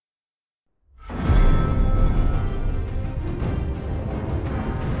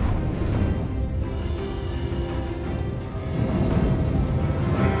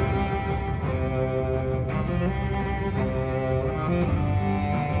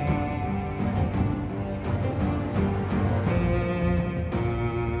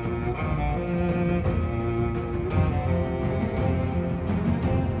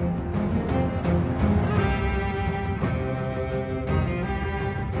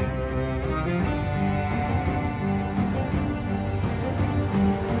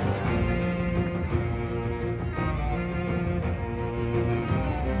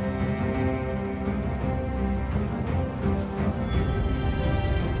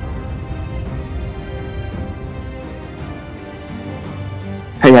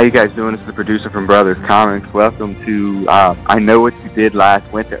how you guys doing? This is the producer from Brothers Comics. Welcome to I Know What You Did Last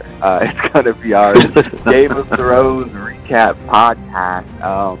Winter. It's going to be our Game of Thrones recap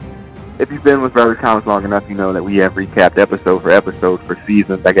podcast. If you've been with Brothers Comics long enough, you know that we have recapped episode for episode for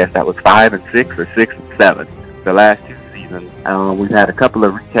seasons. I guess that was 5 and 6 or 6 and 7, the last two seasons. We've had a couple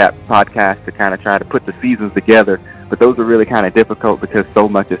of recap podcasts to kind of try to put the seasons together, but those are really kind of difficult because so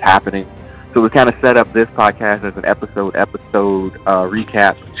much is happening. So we kind of set up this podcast as an episode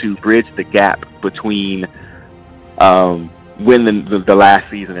recap to bridge the gap between when the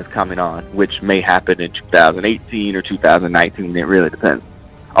last season is coming on, which may happen in 2018 or 2019. It really depends.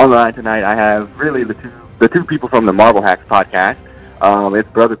 On the line tonight, I have really the two people from the Marvel Hacks podcast. It's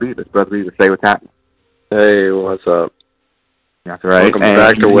Brother Beavis. Brother Beavis, say what's happening. Hey, what's up? That's right. Welcome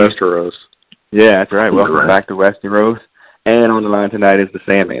back to Westeros. Yeah, that's right. Welcome back to Westeros. And on the line tonight is the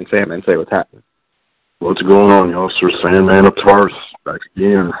Sandman. Sandman, say what's happening. What's going on, y'all? Sir Sandman up Tarth, back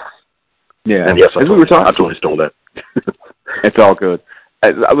again. Yeah. And yes, we were talking. I totally stole that. It's all good.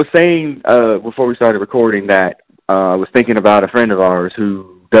 I was saying before we started recording that I was thinking about a friend of ours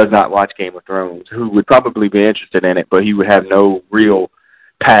who does not watch Game of Thrones, who would probably be interested in it, but he would have no real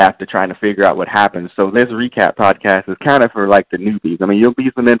path to trying to figure out what happens. So this recap podcast is kind of for like the newbies. I mean, you'll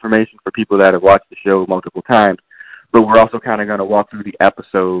be some information for people that have watched the show multiple times, but we're also kind of going to walk through the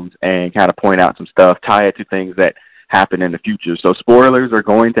episodes and kind of point out some stuff, tie it to things that happen in the future. So spoilers are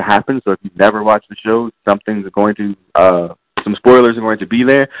going to happen. So if you've never watched the show, some spoilers are going to be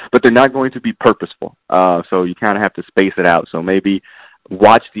there, but they're not going to be purposeful. So you kind of have to space it out. So maybe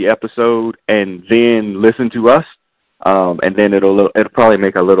watch the episode and then listen to us, and then it'll probably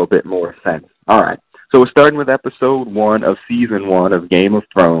make a little bit more sense. All right. So we're starting with episode 1 of season 1 of Game of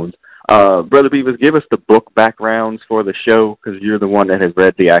Thrones. Brother Beavis, give us the book backgrounds for the show, because you're the one that has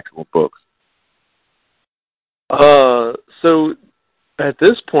read the actual books. So at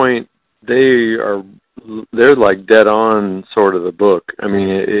this point, they're like dead on sort of the book. I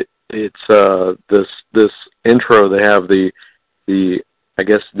mean, it's this intro. They have the I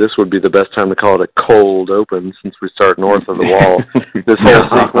guess this would be the best time to call it a cold open, since we start north of the wall. This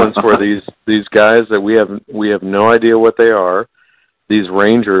whole sequence where these guys that we have no idea what they are. These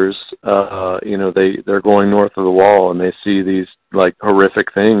rangers, they're going north of the wall and they see these like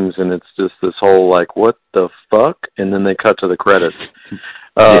horrific things, and it's just this whole like, what the fuck? And then they cut to the credits.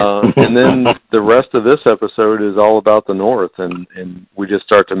 And then the rest of this episode is all about the north, and we just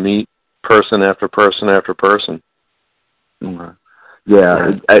start to meet person after person after person.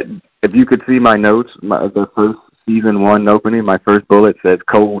 Yeah, if you could see my notes, the first season 1 opening, my first bullet says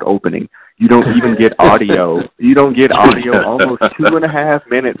cold opening. You don't even get audio. You don't get audio almost 2.5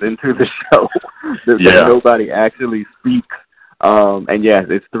 minutes into the show. Nobody actually speaks. And yes,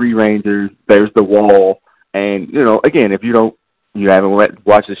 it's 3 rangers. There's the wall. And, again, if you haven't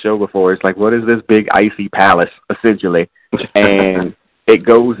watched the show before, it's like, what is this big icy palace, essentially? And it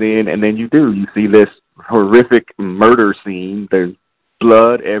goes in, and then you see this horrific murder scene. There's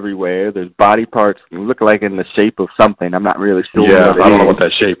blood everywhere. There's body parts look like in the shape of something. I'm not really sure. Yeah, I don't know what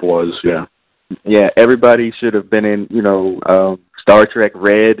that shape was. Yeah. Yeah, everybody should have been in, Star Trek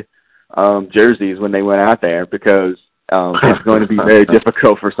red jerseys when they went out there, because it's going to be very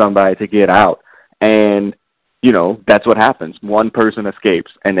difficult for somebody to get out. And, that's what happens. One person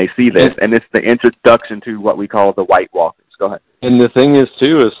escapes, and they see this, and it's the introduction to what we call the White Walkers. Go ahead. And the thing is,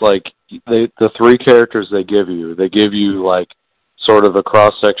 too, is like the 3 characters they give you like sort of a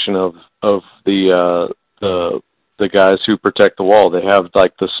cross-section of the guys who protect the wall. They have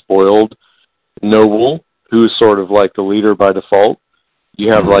like the spoiled noble, who's sort of like the leader by default. You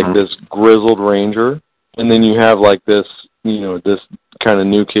have like this grizzled ranger, and then you have like this, this kind of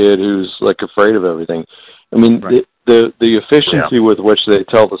new kid who's like afraid of everything. I mean, right. The efficiency with which they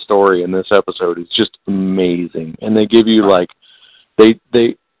tell the story in this episode is just amazing, and they give you like they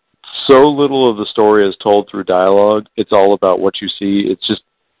so little of the story is told through dialogue. It's all about what you see. It's just,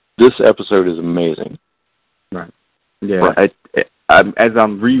 this episode is amazing. Right. Yeah. Right. As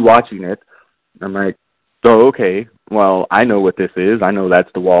I'm rewatching it, I'm like, oh, okay, well, I know what this is. I know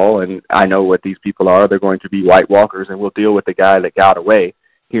that's the wall, and I know what these people are. They're going to be White Walkers, and we'll deal with the guy that got away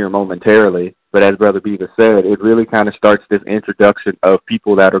here momentarily. But as Brother Beavis said, it really kind of starts this introduction of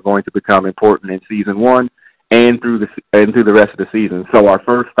people that are going to become important in season 1 and through the rest of the season. So our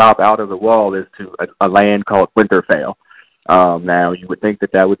first stop out of the wall is to a land called Winterfell. Now, you would think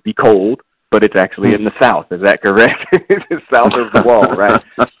that would be cold, but it's actually in the south. Is that correct? It's south of the wall, right?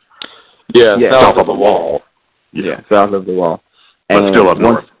 Yeah, south of the wall. Yeah, south of the wall. But still up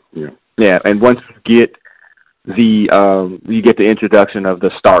north. Yeah, and once you get the introduction of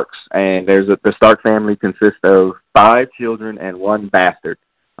the Starks, and the Stark family consists of 5 children and 1 bastard.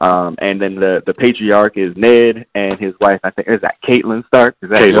 And then the patriarch is Ned, and his wife, I think, is that Catelyn Stark? Is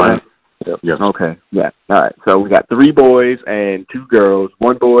that Catelyn. Yep. Yes. Okay. Yeah. All right. So we got 3 boys and 2 girls.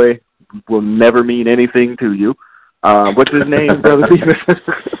 One boy will never mean anything to you. What's his name, Brother Stephen?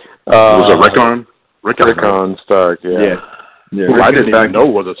 Was it Rickon? Rickon Stark, yeah. Who I didn't even know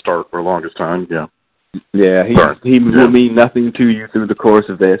was a Stark for the longest time, yeah. Yeah, he will mean nothing to you through the course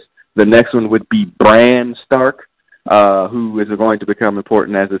of this. The next one would be Bran Stark, who is going to become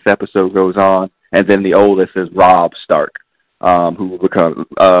important as this episode goes on. And then the oldest is Robb Stark, who will become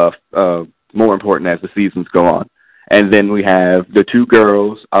more important as the seasons go on. And then we have the 2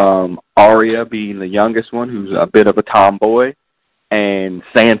 girls, Arya being the youngest one, who's a bit of a tomboy, and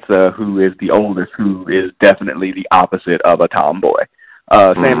Sansa, who is the oldest, who is definitely the opposite of a tomboy.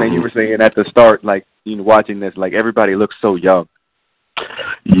 Sam, you were saying at the start, like, you know, watching this, like, everybody looks so young.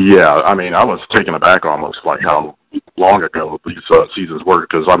 Yeah, I mean, I was taken aback almost, like, how long ago these seasons were,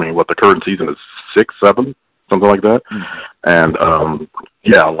 because, I mean, what the current season is 6, 7, something like that. And,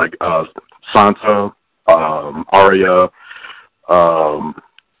 yeah, like, Sansa, Arya,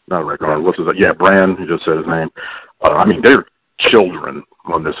 not Rickon, what's his name? Yeah, Bran, you just said his name. I mean, they're children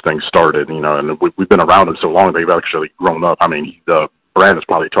when this thing started, you know, and we've been around them so long, they've actually grown up. I mean, Bran is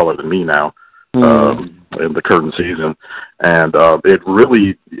probably taller than me now, in the current season. And, it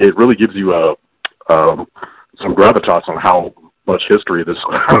really gives you, some gravitas on how much history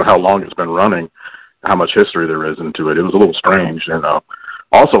how long it's been running, how much history there is into it. It was a little strange. And,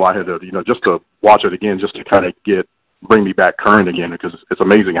 also I had to, you know, just to watch it again, just to kind of bring me back current again, because it's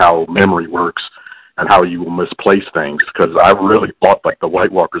amazing how memory works and how you will misplace things, because I really thought, like, the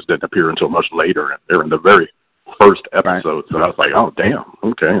White Walkers didn't appear until much later, and they're in the very first episode. So I was like, oh, damn,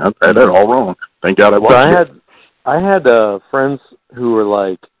 okay, I had that all wrong. Thank God I watched it. I had friends who were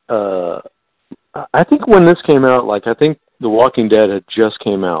like, I think when this came out, like, I think The Walking Dead had just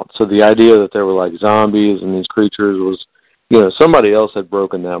came out, so the idea that there were, like, zombies and these creatures was, you know, somebody else had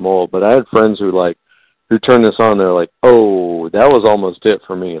broken that mold. But I had friends who turned this on, they're like, oh, that was almost it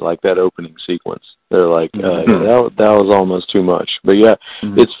for me, like that opening sequence. They're like, that was almost too much. But yeah,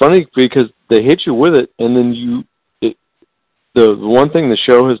 it's funny because they hit you with it, and then the one thing the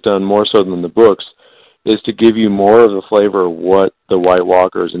show has done more so than the books is to give you more of the flavor of what the White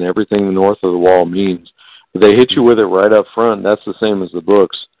Walkers and everything north of the Wall means. But they hit you with it right up front. That's the same as the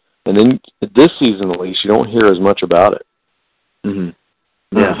books. And then this season, at least, you don't hear as much about it.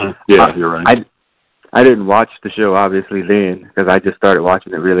 Yeah, yeah, you're right. I didn't watch the show, obviously, then, because I just started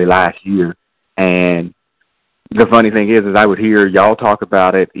watching it really last year. And the funny thing is I would hear y'all talk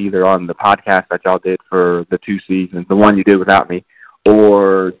about it either on the podcast that y'all did for the 2 seasons, the one you did without me,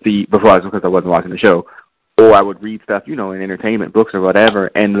 or because I wasn't watching the show, or I would read stuff, you know, in entertainment books or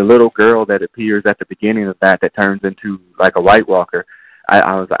whatever, and the little girl that appears at the beginning of that turns into, like, a White Walker,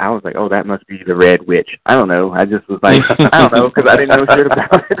 I was like, oh, that must be the Red Witch. I don't know. I just was like, I don't know, because I didn't know shit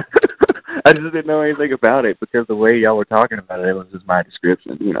about it. I just didn't know anything about it, because the way y'all were talking about it was just my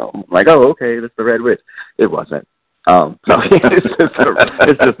description, you know. Like, oh, okay, that's the Red Witch. It wasn't. So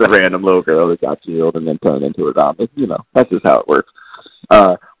it's just a random little girl that got killed and then turned into a zombie. You know, that's just how it works.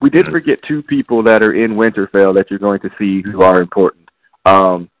 We did forget 2 people that are in Winterfell that you're going to see who are important.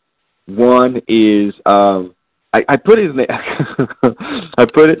 One is... I put his name. I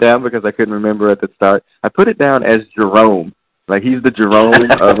put it down because I couldn't remember at the start. I put it down as Jerome. Like, he's the Jerome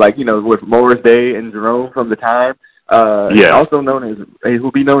of, like, you know, with Morris Day and Jerome from the time. Yeah. Also known as, he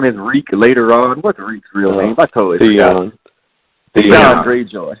will be known as Reek later on. What's Reek's real name? I totally forgot. Theon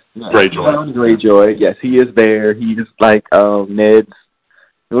Greyjoy. Theon Greyjoy. Yes, he is there. He's like Ned's.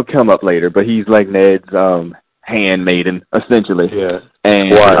 It'll come up later, but he's like Ned's handmaiden, essentially. Yeah.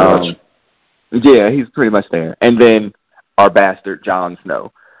 And yeah, he's pretty much there. And then our bastard, Jon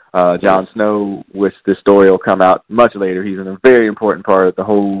Snow. Jon Snow, which the story will come out much later. He's a very important part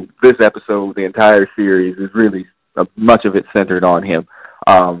of this episode, the entire series is really, much of it centered on him.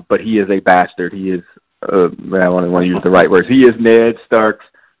 But he is a bastard. He is, I want to use the right words. He is Ned Stark's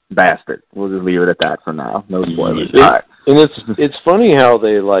bastard. We'll just leave it at that for now. No spoilers. All right. And it's funny how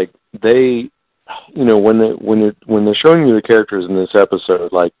they you know, when they're showing you the characters in this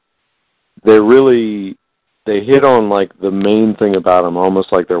episode, like, they hit on, like, the main thing about them,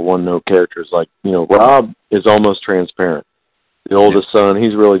 almost like they're one-note characters. Like, you know, Robb is almost transparent. The oldest son,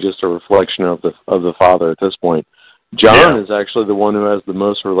 he's really just a reflection of the father at this point. Jon is actually the one who has the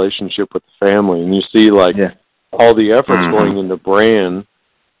most relationship with the family, and you see, like, all the efforts going into Bran,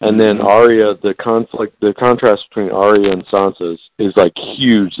 and then Arya, the contrast between Arya and Sansa is like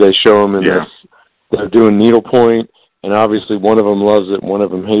huge. They show them in this, they're doing needlepoint, and obviously one of them loves it, and one of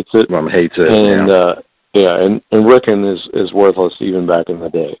them hates it. One hates it, and Yeah, and Rickon is worthless even back in the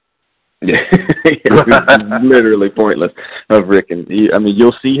day. Yeah, literally pointless of Rickon. I mean,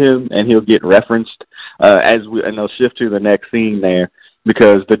 you'll see him and he'll get referenced and they'll shift to the next scene there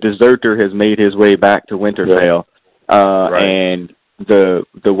because the deserter has made his way back to Winterfell, Right. and the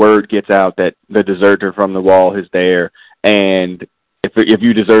word gets out that the deserter from the wall is there, and if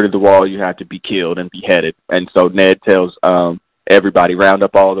you deserted the wall, you have to be killed and beheaded. And so Ned tells everybody, round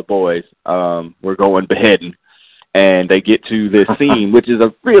up all the boys. We're going beheading. And they get to this scene, which is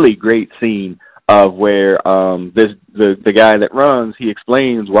a really great scene of where the guy that runs, he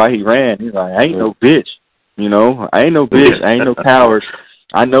explains why he ran. He's like, I ain't no bitch, I ain't no bitch, I ain't no coward.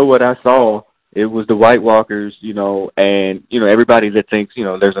 I know what I saw. It was the White Walkers, and everybody that thinks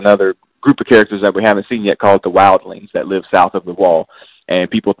there's another group of characters that we haven't seen yet called the Wildlings that live south of the wall,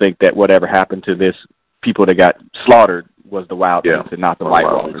 and people think that whatever happened to this people that got slaughtered was the Wildlings and not the White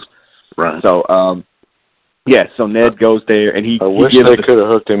Walkers. Right. So yeah, so Ned goes there, and I wish they could have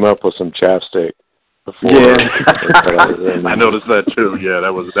hooked him up with some chapstick before. Yeah. I noticed that too. Yeah,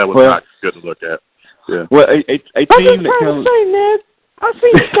 that was not good to look at. Yeah. Well, a team that comes. Ned, I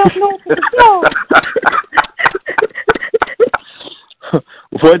see you stepping off the floor.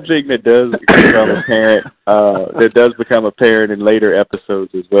 One thing that does become apparent in later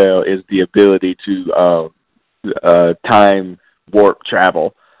episodes as well is the ability to time warp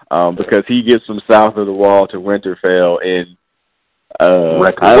travel. Because he gets from south of the wall to Winterfell in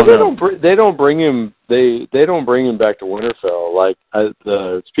they don't bring him back to Winterfell. Like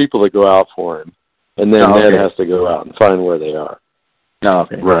it's people that go out for him, and then Ned has to go out and find where they are. Oh,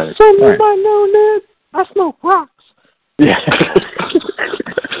 okay. Right. So you might know, Ned, I smoke rocks. Yeah.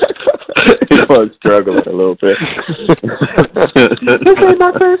 He was struggling a little bit. This ain't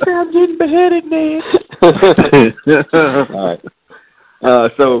my first time getting beheaded, Ned. All right.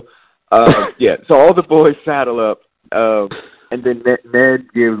 So all the boys saddle up, and then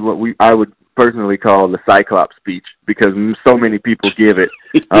Ned gives what I would personally call the Cyclops speech, because so many people give it.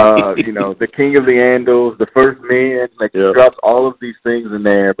 The King of the Andals, the first man, he drops all of these things in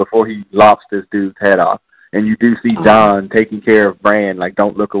there before he lops this dude's head off. And you do see Jon taking care of Bran, like,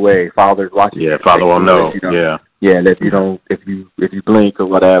 don't look away, Father's watching. Yeah, Father will know. Yeah, that if you blink or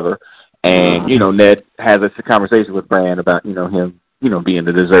whatever. And, Ned has a conversation with Bran about, him, being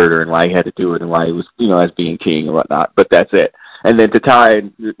the deserter and why he had to do it and why he was, as being king and whatnot. But that's it. And then to tie,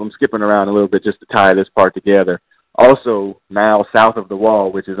 I'm skipping around a little bit just to tie this part together. Also, now south of the wall,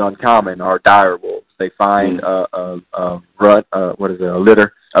 which is uncommon, are dire wolves. They find a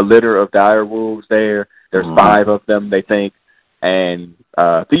litter of dire wolves there. There's 5 of them, they think. And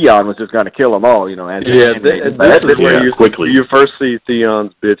Theon was just going to kill them all, this is where you first see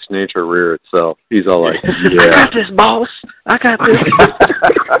Theon's bitch nature rear itself. He's all like, I got this, boss. I got this.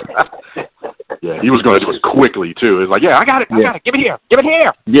 Yeah, he was going to do it quickly, too. It's like, I got it. I got it. Give it here. Give it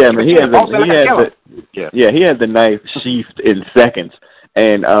here. Yeah, but he had the knife sheathed in seconds.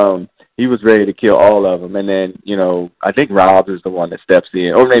 And he was ready to kill all of them. And then, I think Robb is the one that steps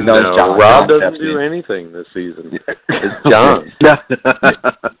in. Oh, no, Jon. Robb doesn't do anything this season. It's Jon.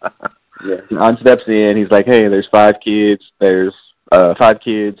 Jon steps in. He's like, hey, there's 5 kids. There's 5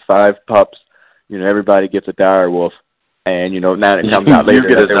 kids, 5 pups. Everybody gets a dire wolf. And, now it comes out later. You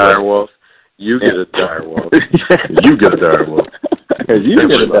get a dire wolf. You get a dire wolf. You get a dire wolf. You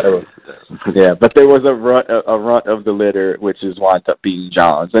get a dire wolf. Yeah, but there was a runt of the litter, which is winds up being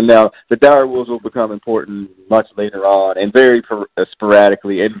Jon's. And now the dire wolves will become important much later on, and very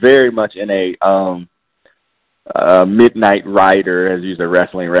sporadically, and very much in a Midnight Rider, as used a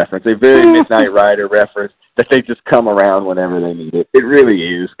wrestling reference, a very Midnight Rider reference that they just come around whenever they need it. It really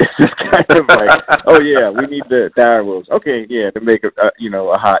is. It's just kind of like, oh yeah, we need the dire wolves. Okay, yeah, to make a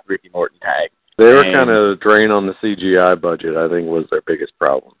hot Ricky Morton tag. They were kind of drain on the CGI budget, I think, was their biggest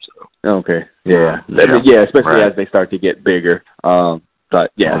problem. So. Okay, especially as they start to get bigger.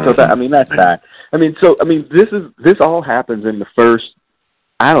 But yeah, so that's that. This all happens in the first,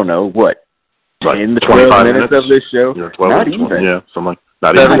 I don't know what, in the 12 minutes of this show. Yeah, 12 not even. Yeah, something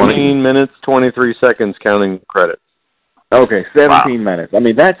like 17 minutes, 23 seconds, counting credits. Okay, 17 minutes.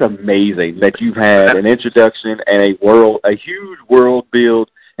 That's amazing that you've had an introduction and a huge world build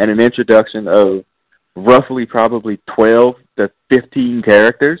and an introduction of roughly probably 12 to 15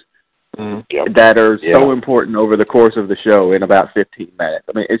 characters that are so important over the course of the show in about 15 minutes.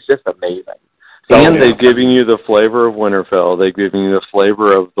 It's just amazing. And they've given you the flavor of Winterfell. They've given you the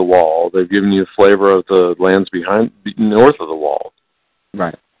flavor of the Wall. They've given you the flavor of the lands north of the Wall.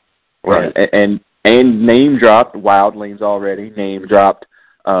 Right. And name dropped Wildlings already. Name dropped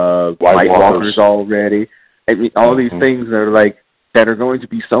White Walkers already. All these things that are going to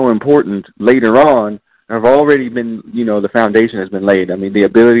be so important later on have already been, the foundation has been laid. I mean, the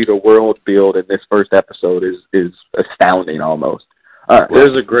ability to world build in this first episode is astounding almost.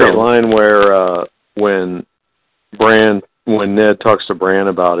 There's a great line where when Ned talks to Bran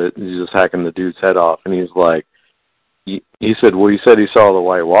about it, he's just hacking the dude's head off, and he's like, he said, well, he said he saw the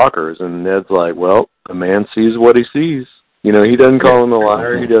White Walkers, and Ned's like, well, a man sees what he sees. He doesn't call him a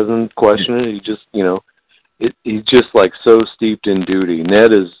liar. He doesn't question it. He just, he's just like so steeped in duty.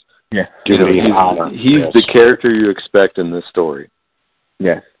 Ned is, he's the character you expect in this story.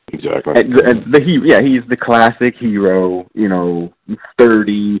 Yes, exactly. And he's the classic hero.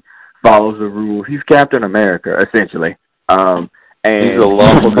 Sturdy, follows the rules. He's Captain America essentially. And he's a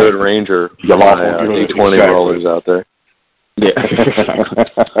lawful good ranger. He's a lawful good E20 rollers out there. Yeah.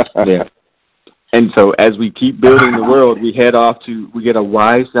 Yeah. And so as we keep building the world, we get a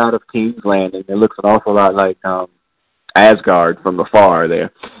wide shot of King's Landing. It looks an awful lot like Asgard from afar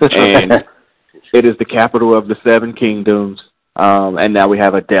there. And it is the capital of the Seven Kingdoms. And now we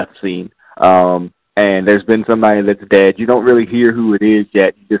have a death scene. And there's been somebody that's dead. You don't really hear who it is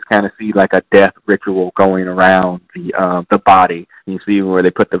yet. You just kind of see like a death ritual going around the body. You see where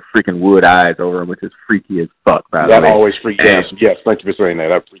they put the freaking wood eyes over him, which is freaky as fuck, by the way. That always freaks me out. Yes, thank you for saying that.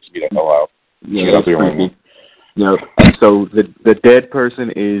 That freaks me the hell out. Yeah, that's freaky. And so the dead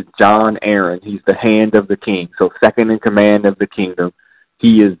person is Jon Arryn. He's the hand of the king, so second in command of the kingdom.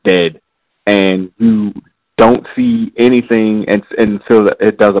 He is dead, and you don't see anything until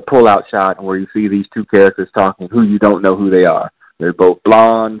it does a pull-out shot where you see these two characters talking who you don't know who they are. They're both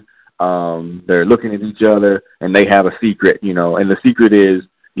blonde. They're looking at each other, and they have a secret, and the secret is,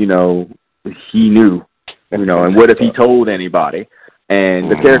 he knew, and what if he told anybody?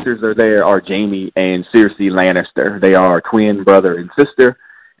 And the characters are Jaime and Cersei Lannister. They are twin brother and sister,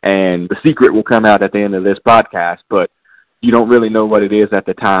 and the secret will come out at the end of this podcast, but you don't really know what it is at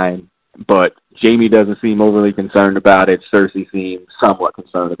the time. But Jaime doesn't seem overly concerned about it. Cersei seems somewhat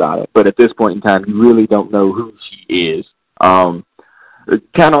concerned about it. But at this point in time, you really don't know who she is. Kind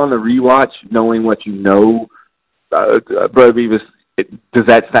of on the rewatch, knowing what you know, Brother Beavis, does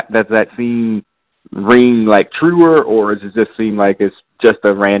that scene ring like truer, or does it just seem like it's just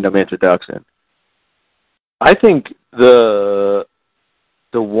a random introduction? I think the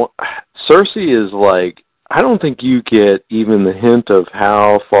Cersei is like, I don't think you get even the hint of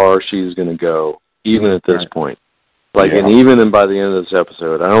how far she's going to go, even at this point. And even by the end of this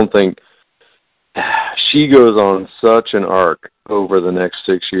episode, I don't think she goes on such an arc over the next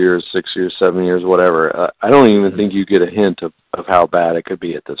 6 years, 7 years, whatever. I don't even think you get a hint of how bad it could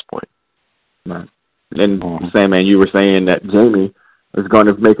be at this point. Right. And Sandman, you were saying that Jaime is going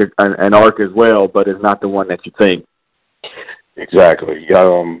to make an arc as well, but it's not the one that you think. Exactly. I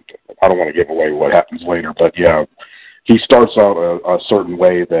don't want to give away what happens later, but he starts out a certain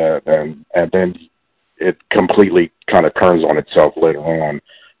way and then it completely kind of turns on itself later on.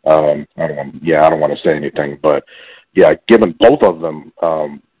 I don't want to say anything, but given both of them,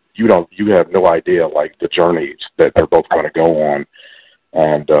 you have no idea like the journeys that they're both going to go on,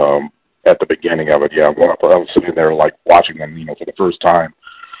 and at the beginning of it, I was sitting there like watching them, for the first time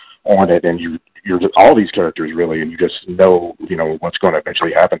on it, and you're just, all these characters really, and you just know, what's going to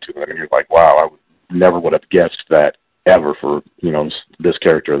eventually happen to them, and you're like, wow, I never would have guessed that ever for, this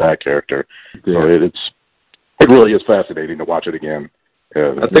character or that character. Yeah. So it really is fascinating to watch it again.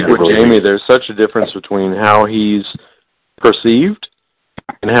 I think with Jaime, there's such a difference between how he's perceived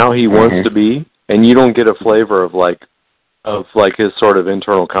and how he wants to be, and you don't get a flavor of his sort of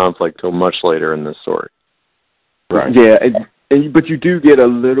internal conflict till much later in this story. Right. Yeah, but you do get a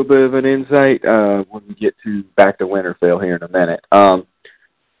little bit of an insight when we get back to Winterfell here in a minute.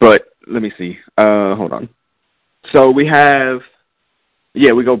 But let me see. Hold on. So we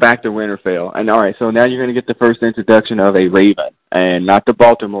go back to Winterfell. And all right, so now you're going to get the first introduction of a raven, and not the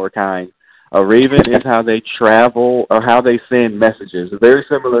Baltimore kind. A raven is how they travel or how they send messages. Very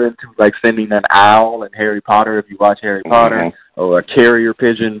similar to like sending an owl in Harry Potter, if you watch Harry Potter, or a carrier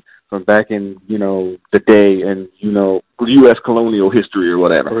pigeon from back in, the day in, U.S. colonial history or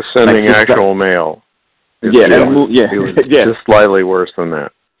whatever. Or sending actual mail. Just slightly worse than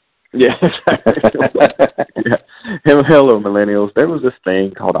that. Yeah. Hello, millennials. There was this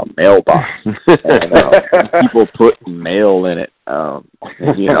thing called a mailbox, and people put mail in it.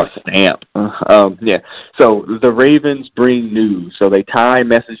 Stamp. So the ravens bring news. So they tie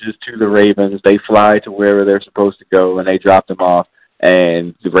messages to the ravens. They fly to wherever they're supposed to go, and they drop them off.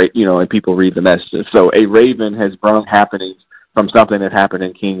 And and people read the messages. So a raven has brought happenings from something that happened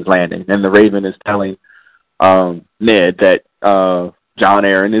in King's Landing, and the raven is telling Ned that Jon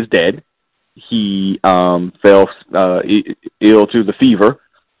Arryn is dead. He fell ill to the fever,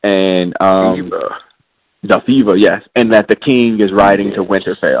 and The fever, yes, and that the king is riding to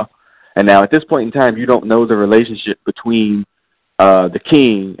Winterfell. And now at this point in time, you don't know the relationship between the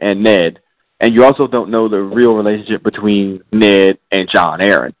king and Ned, and you also don't know the real relationship between Ned and Jon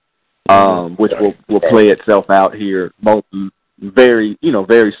Arryn, which will play itself out here very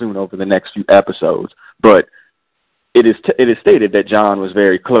soon over the next few episodes. But it is stated that Jon was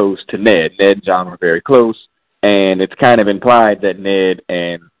very close to Ned. Ned and Jon were very close, and it's kind of implied that Ned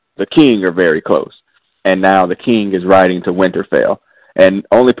and the king are very close. And now the king is riding to Winterfell. And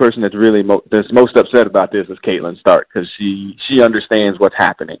only person that's really that's most upset about this is Catelyn Stark, because she understands what's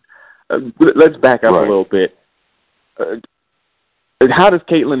happening. Let's back up a little bit. How does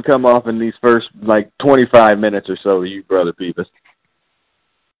Catelyn come off in these first 25 minutes or so to you, Brother Beavis?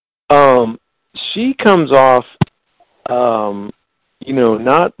 She comes off,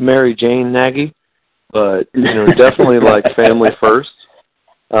 not Mary Jane Nagy, but definitely like family first.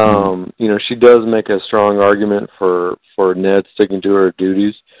 She does make a strong argument for Ned sticking to her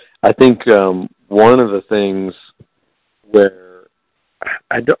duties. I think one of the things where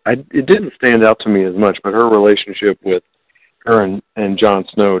it didn't stand out to me as much, but her relationship with her and Jon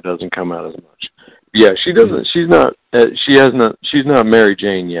Snow doesn't come out as much. Yeah, she doesn't. She's not. She's not Mary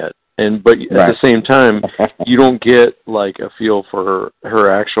Jane yet. But at the same time, you don't get a feel for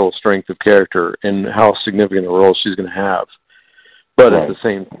her actual strength of character and how significant a role she's going to have. But at the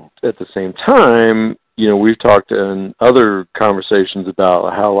same time, we've talked in other conversations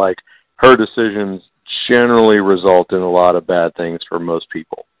about how her decisions generally result in a lot of bad things for most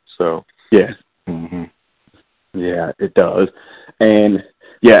people. So yeah, yeah, it does, and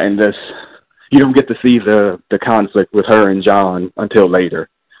this you don't get to see the conflict with her and Jon until later,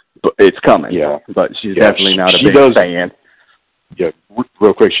 but it's coming. Yeah, but she's definitely not a big fan. Yeah,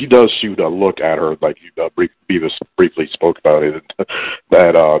 real quick, she does shoot a look at her, like Beavis briefly spoke about it,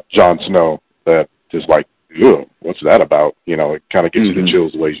 that Jon Snow, that is ugh, what's that about? It kind of gives you the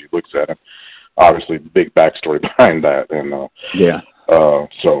chills the way she looks at him. Obviously, big backstory behind that, and more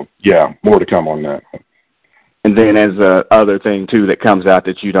to come on that. And then as a other thing too that comes out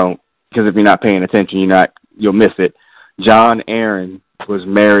that you don't, because if you're not paying attention, you'll miss it. Jon Arryn was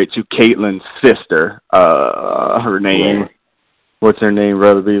married to Catelyn's sister. Her name. What's her name,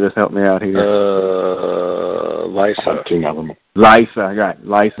 Brother Beavis? Help me out here. Lysa. Lysa, right.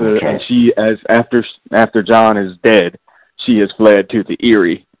 Lysa, okay. And she, after Jon is dead, she has fled to the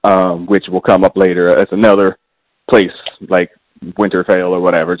Eyrie, which will come up later as another place, like Winterfell or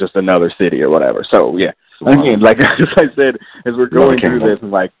whatever, just another city or whatever. So, yeah. Again, as I said, as we're going through this,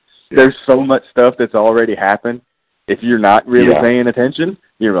 there's so much stuff that's already happened. If you're not really paying attention,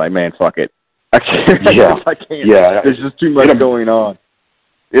 you're like, man, fuck it. I can't. I can't. Yeah, there's just too much going on.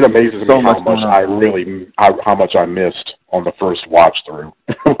 It amazes me how much I missed on the first watch through,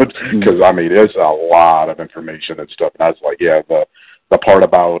 because there's a lot of information and stuff. And I was like, the part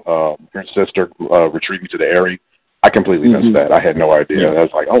about her sister retreating to the Eyrie, I completely missed that. I had no idea. I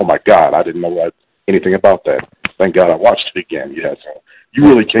was like, oh my god, I didn't know anything about that. Thank God I watched it again. Yeah, so you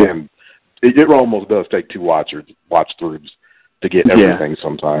really can. It almost does take two watch throughs to get everything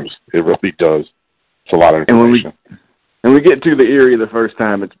sometimes. It really does. It's a lot of information. And when we get to the Eyrie the first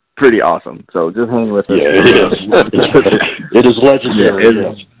time, it's pretty awesome. So just hang with us. Yeah, it is. It is legendary.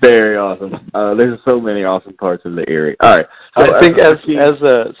 Yeah, it's very awesome. There's so many awesome parts of the Eyrie. All right. So I think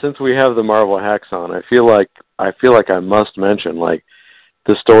since we have the Marvel hacks on, I feel like I must mention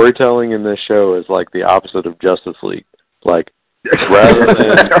the storytelling in this show is the opposite of Justice League.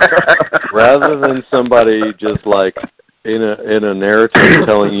 Rather than somebody just in a narrative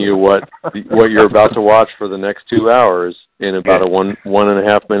telling you what you're about to watch for the next 2 hours in about a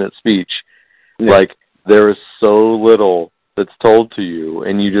 1.5 minute speech, there is so little that's told to you,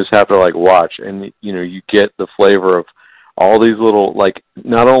 and you just have to watch, and you get the flavor of all these little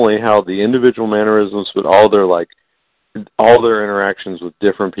not only how the individual mannerisms, but all their interactions with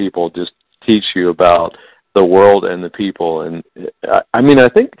different people just teach you about the world and the people. And I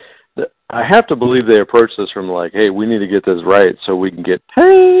think I have to believe they approach this from hey, we need to get this right so we can get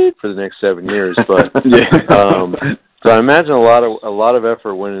paid for the next 7 years. But so I imagine a lot of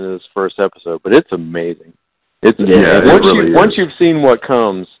effort went into this first episode, but it's amazing. Once you've seen what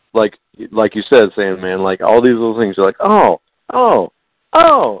comes, like you said, Sandman, all these little things, you're oh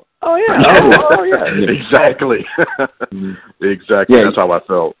yeah, exactly. Exactly. Yeah. That's how I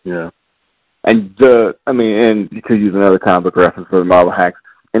felt. Yeah. And and to use another comic book reference for the Marvel hacks,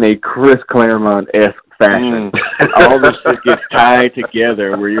 in a Chris Claremont-esque fashion, all this shit gets tied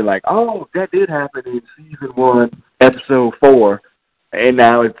together where you're oh, that did happen in season 1, episode 4, and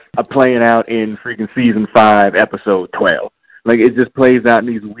now it's playing out in freaking season 5, episode 12. Like, it just plays out in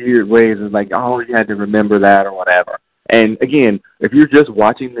these weird ways. It's like, oh, you had to remember that or whatever. And again, if you're just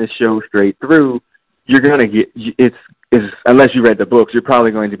watching this show straight through, you're gonna get it's unless you read the books, you're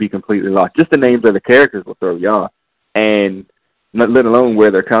probably going to be completely lost. Just the names of the characters will throw you off, and let alone where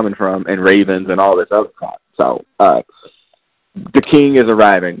they're coming from and ravens and all this other crap. So the king is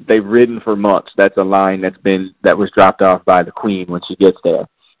arriving. They've ridden for months. That's a line that was dropped off by the queen when she gets there.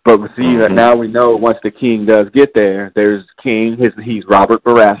 But we see that now we know once the king does get there, there's king. He's Robert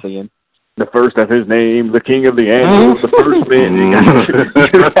Baratheon, the first of his name, the king of the Andals, the first man.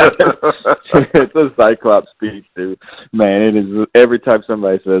 It's a Cyclops speech, dude. Man, it is. Every time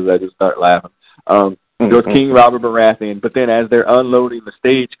somebody says that, I just start laughing. So it's King Robert Baratheon. But then as they're unloading the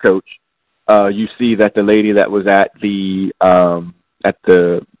stagecoach, you see that the lady that was at the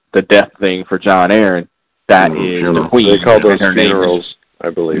death thing for Jon Arryn, that is the queen. They call those funerals, I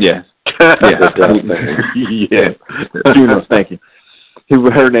believe. Yes. Yeah. Funerals, thank you.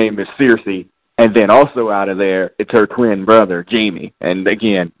 Her name is Cersei. And then also out of there, it's her twin brother, Jaime. And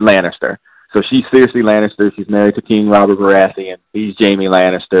again, Lannister. So she's Cersei Lannister. She's married to King Robert Baratheon. He's Jaime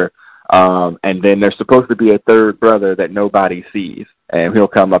Lannister. And then there's supposed to be a third brother that nobody sees. And he'll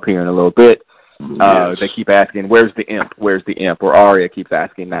come up here in a little bit. Yes. They keep asking, where's the imp? Where's the imp? Or Arya keeps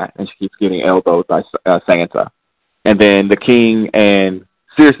asking that. And she keeps getting elbowed by Sansa. And then the king and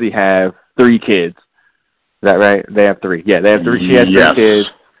Cersei have 3 kids. Is that right? They have 3. Yeah, they have 3. She has 3 kids.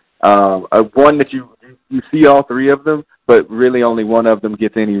 One that you see all 3 of them, but really only one of them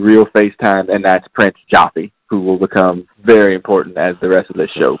gets any real face time, and that's Prince Joffrey, who will become very important as the rest of the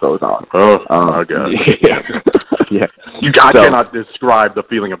show goes on. Oh, my God. Yeah. I cannot describe the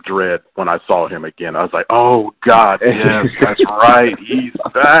feeling of dread when I saw him again. I was like, oh, God, yes, that's right. He's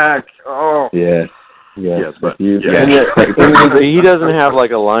back. Oh. Yes. Yes, but he doesn't have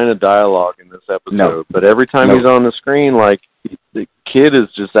like a line of dialogue in this episode, but every time he's on the screen, like the kid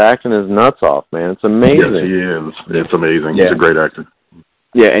is just acting his nuts off, man. It's amazing. Yes, he is. It's amazing. Yeah. He's a great actor.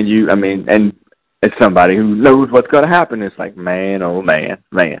 Yeah, and it's somebody who knows what's going to happen. It's like, man, oh man.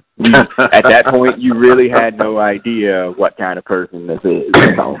 At that point, you really had no idea what kind of person this is.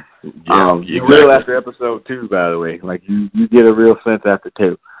 You will after episode 2, by the way. Like you get a real sense after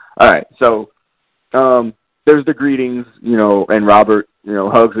 2. All right, so. There's the greetings, and Robert,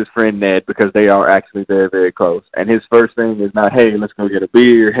 hugs his friend Ned because they are actually very, very close. And his first thing is not, hey, let's go get a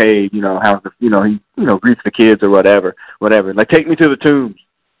beer. Hey, how's the, he, greets the kids or whatever. Like, take me to the tombs.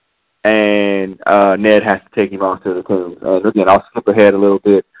 And Ned has to take him off to the tombs. Again, I'll skip ahead a little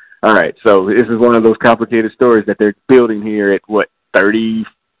bit. All right, so this is one of those complicated stories that they're building here at,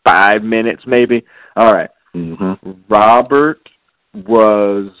 35 minutes maybe? All right. Mm-hmm. Robert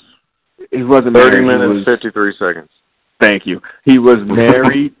he wasn't 30 married. minutes, 53 seconds. Thank you. He was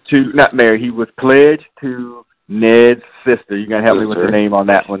not married, he was pledged to Ned's sister. You got to help me with the name on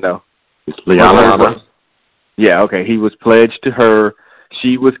that one, though. Lyanna. Yeah, okay. He was pledged to her.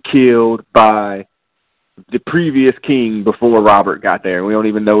 She was killed by the previous king before Robert got there. We don't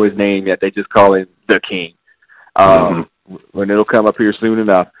even know his name yet. They just call him the king. When it'll come up here soon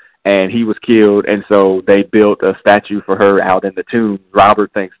enough. And he was killed, and so they built a statue for her out in the tomb.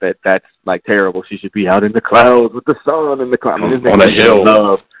 Robert thinks that that's, terrible. She should be out in the clouds with the sun and the clouds. On a hill.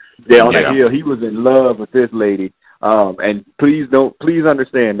 Yeah, on a hill. He was in love with this lady. And please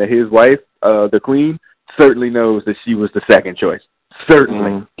understand that his wife, the queen, certainly knows that she was the second choice.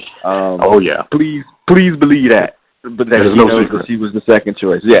 Certainly. Please believe that. But that she knows that she was the second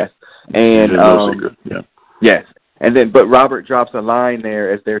choice. Yes. And no secret. Yeah. Yes. And then, but Robert drops a line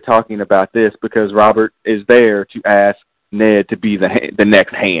there as they're talking about this because Robert is there to ask Ned to be the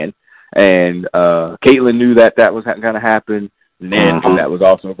next hand. And Caitlin knew that was going to happen. Ned knew that was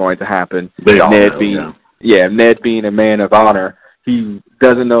also going to happen. Ned being a man of honor, he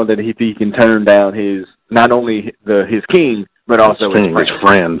doesn't know that he can turn down not only his king, but also his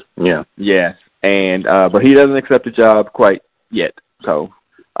friend. Yeah. Yes. And but he doesn't accept the job quite yet. So.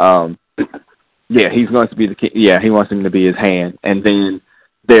 Yeah, he's going to be the king. Yeah, he wants him to be his hand. And then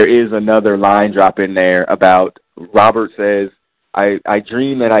there is another line drop in there about Robert says, I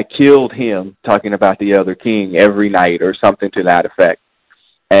dream that I killed him, talking about the other king, every night or something to that effect.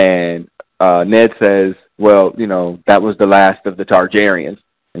 And Ned says, well, that was the last of the Targaryens.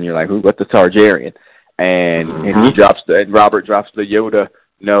 And you're like, what's the Targaryen? And Robert drops the Yoda,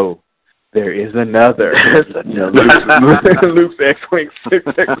 no. There is another. Luke's X-Wing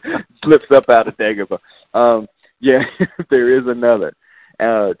slips up out of Dagobah. There is another.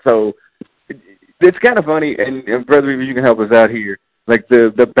 So it's kind of funny, and Brother, you can help us out here. Like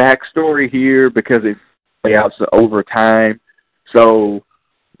the backstory here, because it's play out over time. So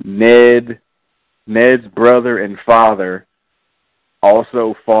Ned's brother and father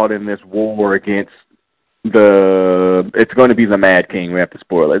also fought in this war against it's going to be the Mad King. We have to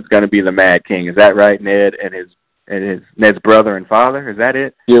spoil it. It's going to be the Mad King. Is that right, Ned and Ned's brother and father? Is that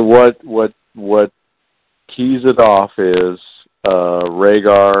it? Yeah. What keys it off is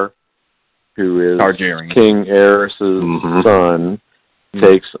Rhaegar, who is Targaryen. King Aerys's son,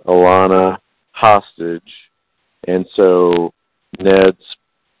 takes Alanna hostage, and so Ned's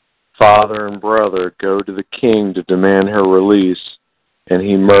father and brother go to the king to demand her release, and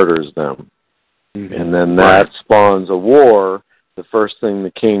he murders them. And then that spawns a war. The first thing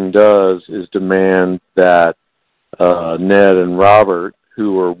the king does is demand that Ned and Robert,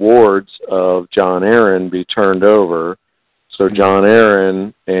 who were wards of Jon Arryn, be turned over. So Jon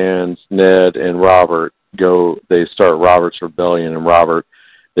Arryn and Ned and Robert they start Robert's rebellion, and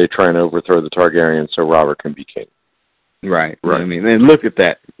they try and overthrow the Targaryens so Robert can be king. Right. I mean, and look at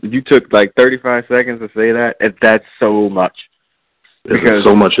that. You took like 35 seconds to say that, and that's so much. Because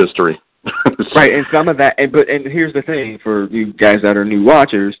so much history. Right, and some of that, and here's the thing for you guys that are new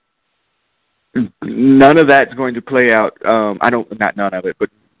watchers, none of that's going to play out, not none of it,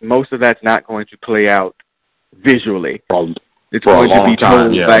 but most of that's not going to play out visually. It's going to be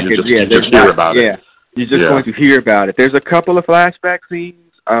told back at, you just hear about it. You're just going to hear about it. There's a couple of flashback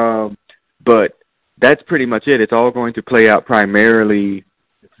scenes, but that's pretty much it. It's all going to play out primarily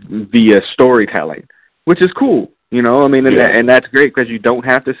via storytelling, which is cool. You know, I mean, and that's great because you don't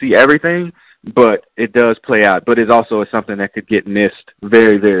have to see everything, but it does play out. But it's also something that could get missed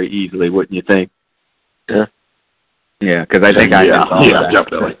very, very easily, wouldn't you think? Yeah. Yeah, because I think I missed all of that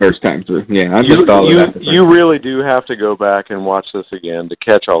definitely. First time through. Yeah, I missed all of that. You really do have to go back and watch this again to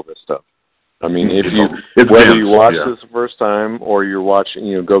catch all this stuff. I mean, whether you watch this the first time or you're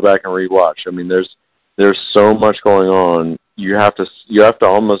watching, go back and rewatch. I mean, there's so much going on. You have to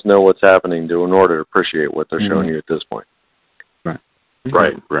almost know what's happening in order to appreciate what they're showing you at this point. Right.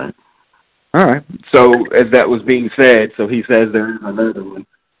 All right. So as that was being said, so he says there is another one.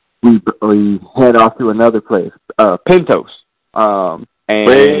 We head off to another place, Pentos. And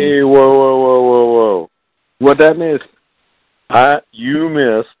wait, whoa! What that miss? You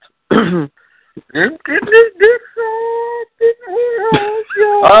missed.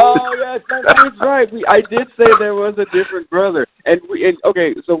 Oh, that's right. I did say there was a different brother, and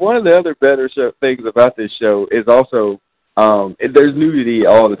okay. So one of the other better things about this show is also there's nudity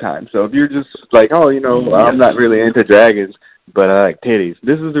all the time. So if you're just like, oh, I'm not really into dragons, but I like titties,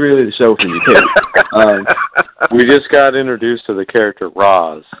 this is really the show for you, titties. We just got introduced to the character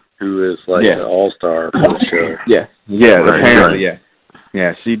Roz, who is like an all-star for the show. Yeah, apparently,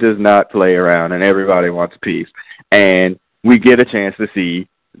 Yeah, she does not play around, and everybody wants a piece. And we get a chance to see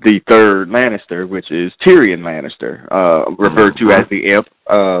the third Lannister, which is Tyrion Lannister, referred to as the Imp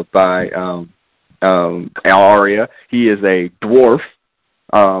by Arya. He is a dwarf.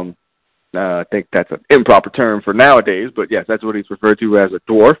 I think that's an improper term for nowadays, but yes, that's what he's referred to as a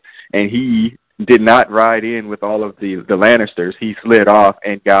dwarf. And he did not ride in with all of the Lannisters. He slid off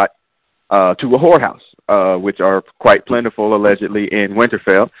and got to a whorehouse, which are quite plentiful, allegedly, in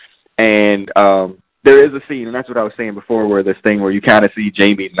Winterfell. And there is a scene, and that's what I was saying before, where this thing where you kind of see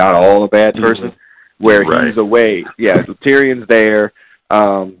Jaime's not all a bad person, where he's away. Yeah, so Tyrion's there.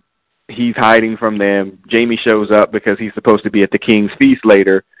 He's hiding from them. Jaime shows up because he's supposed to be at the King's Feast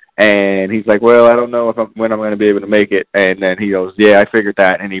later, and he's like, well, I don't know when I'm going to be able to make it. And then he goes, yeah, I figured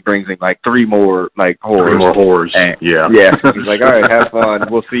that, and he brings him like three more whores. 3 more whores, and, yeah. He's like, all right, have fun.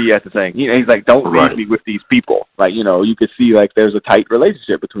 We'll see you at the thing. He's like, don't leave me with these people. Like, you could see like there's a tight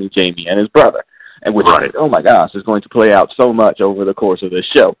relationship between Jaime and his brother, and which, oh my gosh, is going to play out so much over the course of this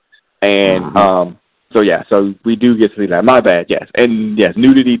show. And so we do get to see that. My bad, yes. And yes,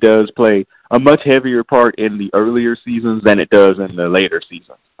 nudity does play a much heavier part in the earlier seasons than it does in the later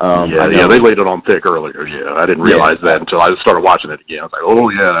seasons. They laid it on thick earlier. Yeah, I didn't realize that until I started watching it again. I was like, oh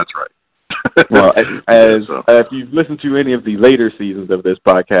yeah, that's right. Well, if you've listened to any of the later seasons of this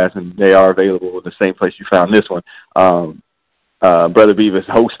podcast, and they are available in the same place you found this one, Brother Beavis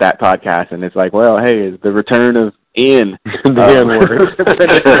hosts that podcast, and it's like, well, hey, it's the return of N, the N-word. The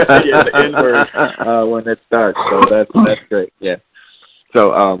N-word when it starts. So that's great. Yeah.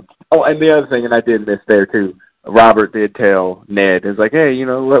 So, and the other thing, and I did miss there too, Robert did tell Ned, it's like, hey, you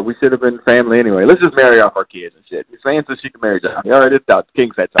know what, we should have been family anyway. Let's just marry off our kids and shit. Sansa, she can marry Jon. All right, it's out. The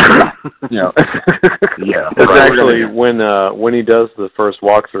king said something. Yeah. It's actually when he does the first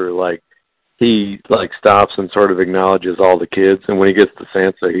walkthrough, like, he like stops and sort of acknowledges all the kids, and when he gets to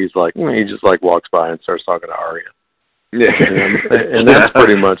Sansa, he's like, he just like walks by and starts talking to Arya. Yeah. And that's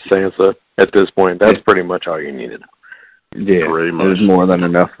pretty much Sansa at this point. That's pretty much all you need to know. Yeah, there's more than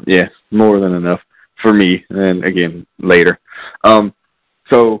enough. Yeah, more than enough for me. And again, later. So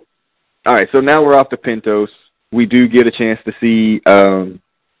So, all right. So now we're off to Pentos. We do get a chance to see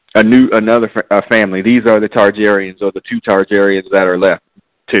another family. These are the Targaryens, or the 2 Targaryens that are left.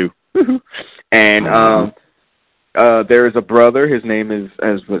 2. And there is a brother. His name is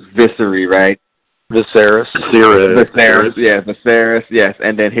Viserys, right? Viserys. Viserys, yeah, Viserys, yes.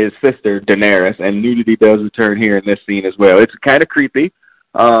 And then his sister, Daenerys. And nudity does return here in this scene as well. It's kind of creepy.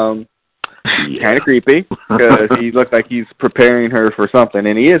 Kind of creepy, because he looks like he's preparing her for something,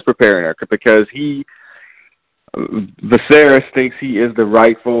 and he is preparing her, because Viserys thinks he is the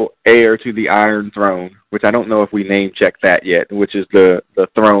rightful heir to the Iron Throne, which I don't know if we name-checked that yet, which is the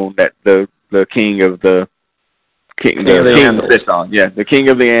throne that the king of the king sits on. Yeah, the king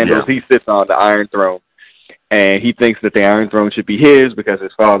of the Andals, he sits on the Iron Throne. And he thinks that the Iron Throne should be his because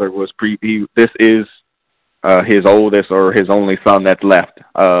his father was this is his oldest or his only son that's left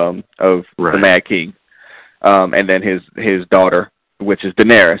of the Mad King. And then his daughter, which is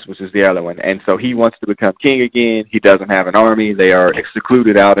Daenerys, which is the other one. And so he wants to become king again. He doesn't have an army. They are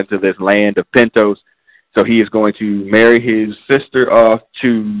secluded out into this land of Pentos. So he is going to marry his sister off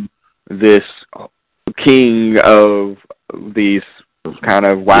to this king of these kind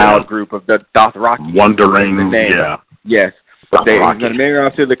of wild group of the Dothraki. Wandering, Yes. He's going to marry her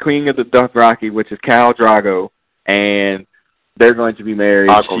off to the queen of the Dothraki, which is Khal Drogo, and they're going to be married.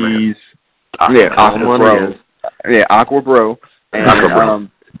 Aquaman. Aqua Bro. Yeah, Aqua Bro. And,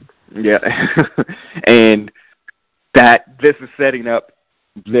 and this is setting up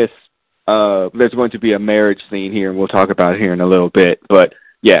this, there's going to be a marriage scene here, and we'll talk about it here in a little bit, but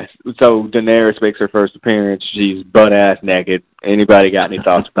yes, so Daenerys makes her first appearance. She's butt-ass naked. Anybody got any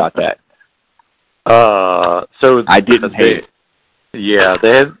thoughts about that? So I didn't hate it. Yeah,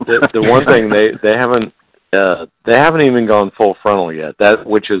 they had the one thing they haven't even gone full frontal yet.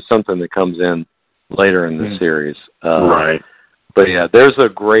 Which is something that comes in later in the series. Right. But yeah, there's a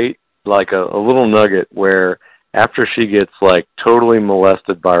great a little nugget where after she gets totally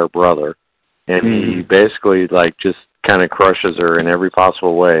molested by her brother, and he basically just kind of crushes her in every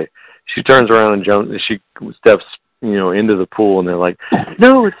possible way, she turns around and jumps. She steps into the pool, and they're like,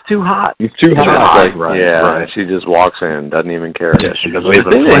 "No, it's too hot. It's too hot." Right. She just walks in, doesn't even care. Yeah, she doesn't even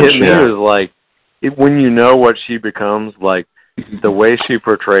flinch. The thing that hit me was when you know what she becomes, the way she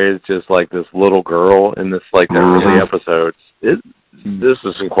portrays just this little girl in this the early episodes. This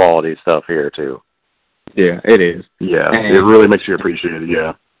is some quality stuff here too. Yeah, it is. Yeah, it really makes you appreciate it.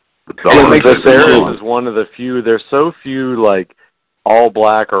 Yeah. Viserys is one of the few. There's so few all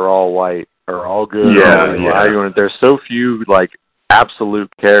black or all white or all good. There's so few absolute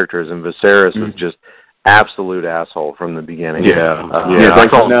characters, and Viserys was just absolute asshole from the beginning. I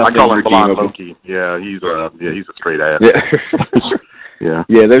call him Blonde Loki. Yeah, he's a straight ass. Yeah.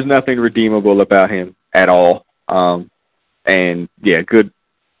 Yeah, there's nothing redeemable about him at all. And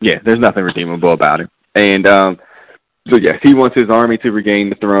there's nothing redeemable about him. And so yes, he wants his army to regain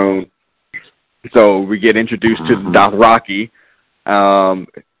the throne. So we get introduced to the Dothraki,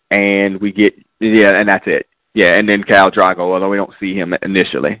 and we get and that's it. Yeah, and then Khal Drogo, although we don't see him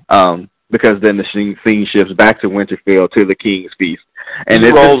initially, because then the scene shifts back to Winterfell to the King's Feast. And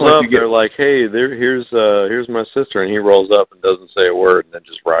he rolls up. They're like, "Hey, here's my sister," and he rolls up and doesn't say a word, and then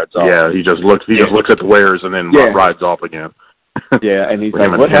just rides off. Yeah, he just looks at the wares and then rides off again. Yeah, and he's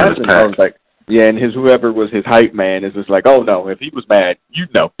like, "What happened?" I was like, "Yeah," and whoever was his hype man is just like, "Oh no, if he was mad,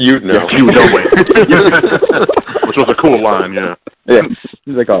 you'd know." You would know which was a cool line. Yeah,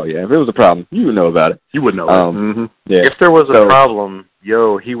 he's like, "Oh yeah, if it was a problem, you would know about it. You would know." Yeah, if there was a problem,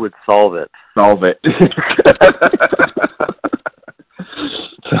 he would solve it. Solve it.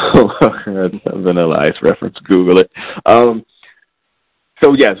 So that's a Vanilla Ice reference. Google it.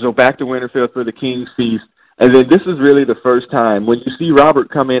 So back to Winterfell for the King's Feast. And then this is really the first time, when you see Robert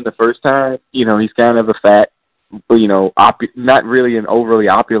come in the first time, he's kind of a fat, not really an overly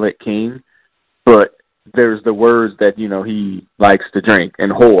opulent king, but there's the words that, he likes to drink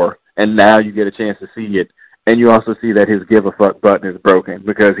and whore, and now you get a chance to see it. And you also see that his give a fuck button is broken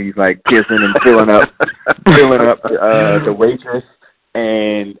because he's kissing and filling up the waitress,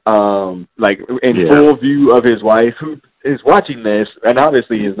 and in full view of his wife, who is watching this and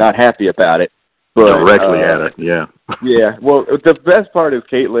obviously is not happy about it. But, directly at it, yeah. Yeah, well, the best part is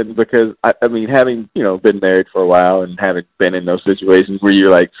Caitlin, because, I mean, having, been married for a while and having been in those situations where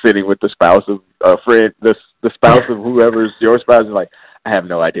you're, sitting with the spouse of a friend, the spouse of whoever's your spouse, is I have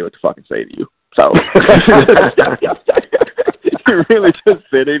no idea what to fucking say to you. So, you're really just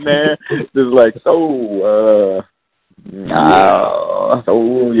sitting there, just your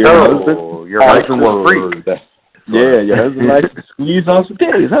husband's a freak. Yeah, your husband likes to squeeze on some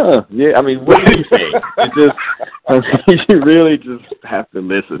titties, huh? Yeah, I mean, what do you say? You really just have to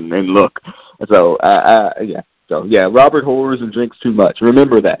listen and look. So, yeah. So, yeah, Robert whores and drinks too much.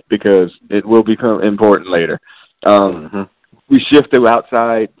 Remember that, because it will become important later. We shift to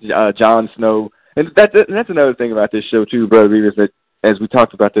outside Jon Snow. And that's another thing about this show, too, Brother Readers, that as we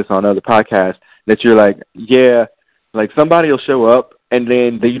talked about this on other podcasts, that you're like, yeah, like somebody will show up, and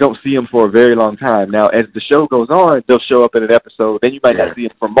then you don't see them for a very long time. Now, as the show goes on, they'll show up in an episode. Then you might not see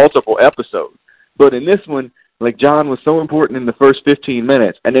them for multiple episodes. But in this one, like, Jon was so important in the first 15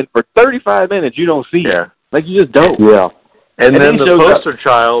 minutes, and then for 35 minutes, you don't see him. Like, you just don't. Yeah. And then the poster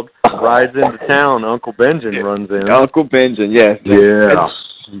child rides into town. Uncle Benjen runs in. Uncle Benjen, yes.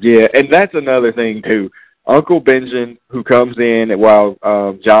 Yeah. And that's another thing, too. Uncle Benjen, who comes in while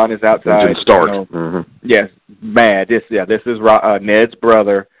Jon is outside. Benjen Stark. Yes, mad. This is Ned's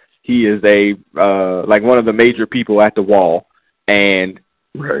brother. He is like one of the major people at the wall, and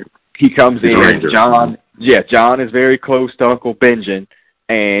he comes in. And Jon is very close to Uncle Benjen,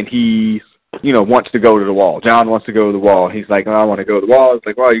 and he's wants to go to the wall. Jon wants to go to the wall. He's like, I want to go to the wall. It's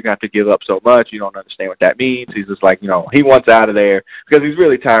like, well, you got to give up so much. You don't understand what that means. He's just like, he wants out of there because he's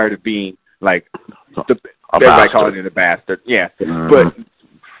really tired of being like everybody calling him a bastard. Yeah, but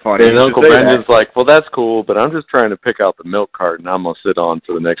funny. And Uncle Benjen's like, well, that's cool, but I'm just trying to pick out the milk carton I'm gonna sit on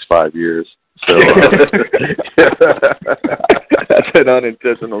for the next 5 years. So that's an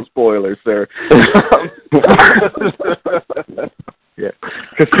unintentional spoiler, sir. Yeah,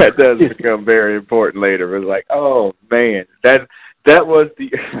 because that does become very important later. It's like, oh man, that was the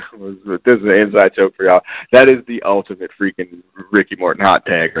this is an inside joke for y'all. That is the ultimate freaking Ricky Morton hot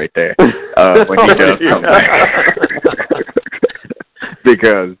tag right there. When he does come back,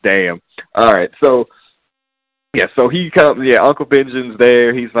 because damn. All right, so yeah, so he comes. Yeah, Uncle Benjen's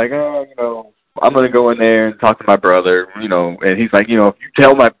there. He's like, I'm gonna go in there and talk to my brother. And he's like, if you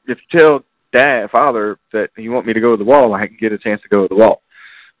tell father that you want me to go to the wall, I can get a chance to go to the wall.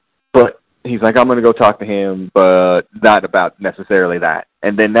 But he's like, I'm going to go talk to him, but not about necessarily that.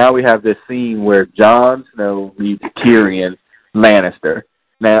 And then now we have this scene where Jon Snow meets Tyrion Lannister.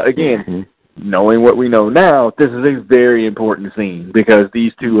 Now, again, knowing what we know now, this is a very important scene because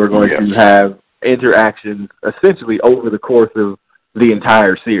these two are going to have interactions essentially over the course of the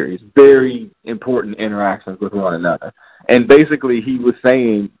entire series. Very important interactions with one another. And basically, he was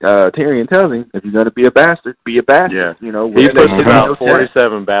saying, Tyrion tells him, if you're going to be a bastard, be a bastard. Yeah. He puts about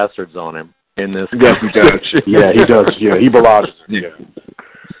 47 bastards on him in this. Yes, he does. Yeah, he does. Yeah, he barrages.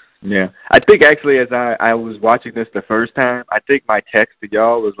 Yeah. I think, actually, as I was watching this the first time, I think my text to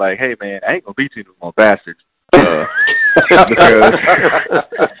y'all was like, hey, man, I ain't going to be too more bastards. Because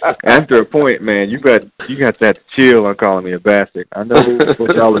after a point, man, you got to have to chill on calling me a bastard. I know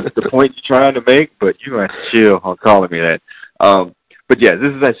what y'all is the point you're trying to make, but you have to chill on calling me that. But yeah,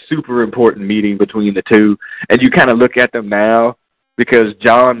 this is a super important meeting between the two, and you kind of look at them now because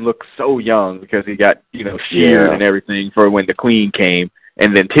Jon looks so young because he got sheared and everything for when the Queen came.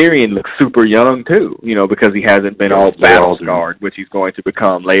 And then Tyrion looks super young, too, because he hasn't been all battle-scarred, which he's going to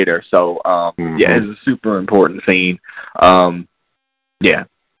become later. So, yeah, it's a super important scene. Yeah.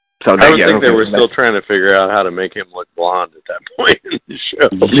 So I would think they were still trying to figure out how to make him look blonde at that point in the show.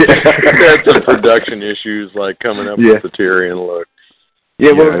 They had some production issues, like, coming up with the Tyrion look.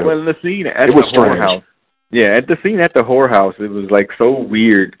 Yeah, well, the scene at the whorehouse. Yeah, at the scene at the whorehouse, it was like so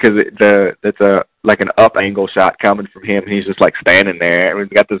weird because it's like an up angle shot coming from him, and he's just like standing there, and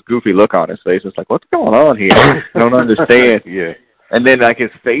he's got this goofy look on his face. It's like, what's going on here? I don't understand. Yeah. And then like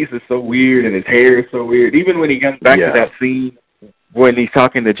his face is so weird, and his hair is so weird. Even when he comes back to that scene when he's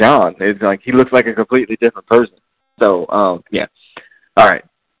talking to Jon, it's like he looks like a completely different person. So yeah. All right.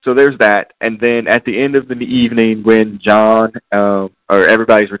 So there's that, and then at the end of the evening, when Jon or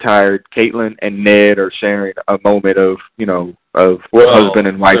everybody's retired, Catelyn and Ned are sharing a moment of husband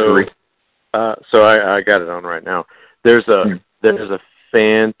and wifery. So I got it on right now. There's a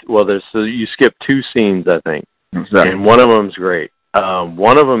you skip two scenes, I think, and one of them's great.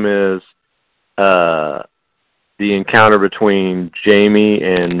 One of them is the encounter between Jaime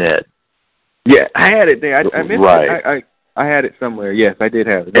and Ned. Yeah, I had it there. I missed it. I had it somewhere. Yes, I did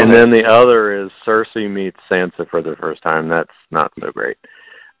have it. And then the other is Cersei meets Sansa for the first time. That's not so great.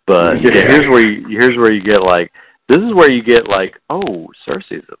 But here's where you get like, this is where you get like, oh,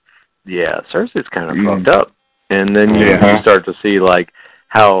 Cersei's kind of fucked up. And then you start to see like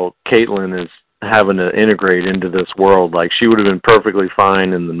how Catelyn is having to integrate into this world. Like she would have been perfectly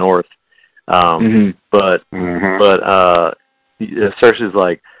fine in the North. But Cersei's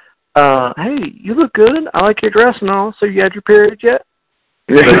like, hey, you look good. I like your dress and all. So you had your period yet?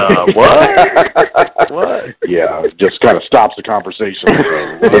 What? What? Yeah, it just kind of stops the conversation.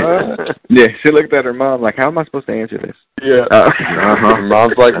 What? Yeah, she looked at her mom like, how am I supposed to answer this? Yeah. Her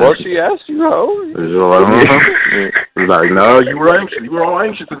mom's like, well, she asked you, ho. He's like, no, you were anxious. You were all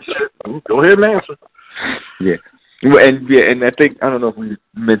anxious and shit. Go ahead and answer. Yeah. And I think, I don't know if we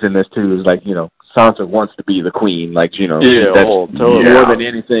mentioned this too, is like, Sansa wants to be the queen, like, that's totally. more than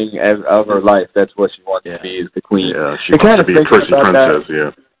anything of her life, that's what she wants to be, is the queen. Yeah, she wants to be a prissy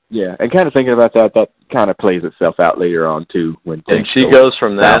princess, Yeah, and kind of thinking about that kind of plays itself out later on too. And she goes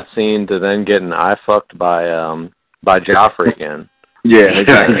from that scene to then getting eye fucked by Joffrey again. Yeah,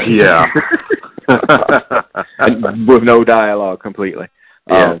 exactly. Yeah. With no dialogue completely.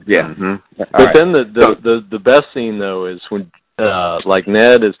 Yeah. Mm-hmm. But then the best scene though is when like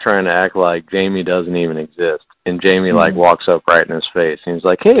Ned is trying to act like Jaime doesn't even exist, and Jaime like walks up right in his face and he's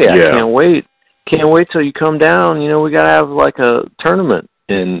like, "Hey, I can't wait till you come down. We gotta have like a tournament."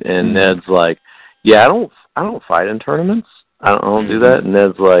 And Ned's like, "Yeah, I don't fight in tournaments. I don't do that." And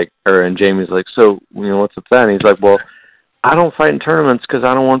Ned's like, and Jaime's like, "So what's up with that?" And he's like, "Well, I don't fight in tournaments because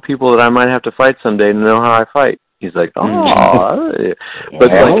I don't want people that I might have to fight someday to know how I fight." He's like, "Oh,"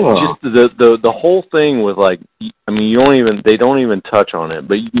 but like just the whole thing with like, I mean, they don't even touch on it,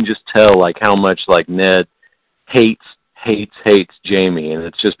 but you can just tell like how much like Ned hates Jaime, and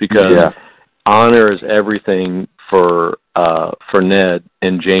it's just because honor is everything for Ned,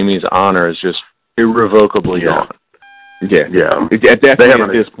 and Jaime's honor is just irrevocably gone. Yeah. At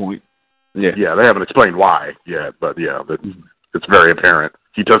this point. Yeah, they haven't explained why yet, but it's very apparent.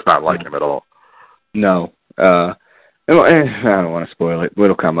 He does not like him at all. No. I don't want to spoil it.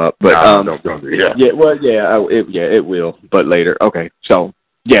 It'll come up, but don't do it will, but later. Okay, so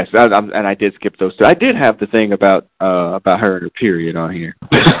yes, I did skip those two. I did have the thing about her and her period on here.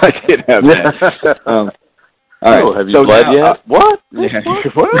 I did have that. All right. Have you bled yet? What? Yeah.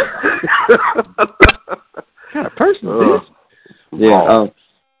 What? What kind of person is this? Yeah.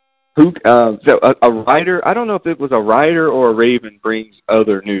 So a writer? I don't know if it was a writer or a Raven brings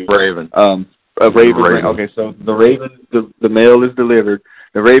other news. Raven. A Raven. Okay, so the Raven, the mail is delivered.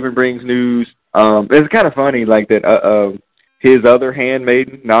 The Raven brings news. It's kind of funny, like that. His other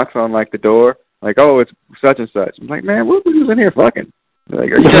handmaiden knocks on like the door, like, "Oh, it's such and such." I'm like, "Man, what was in here fucking?"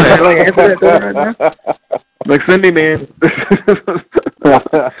 Like, are you gonna like answer that door right now? I'm like, "Send him in."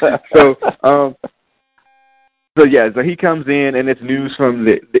 So he comes in, and it's news from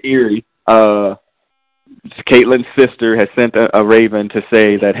the Eyrie. Caitlyn's sister has sent a Raven to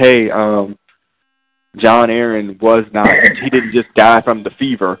say that, hey, Jon Arryn he didn't just die from the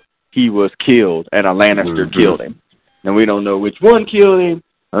fever, he was killed, and a Lannister killed him. And we don't know which one killed him,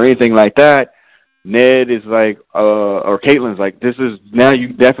 or anything like that. Ned is like, or Caitlyn's like, now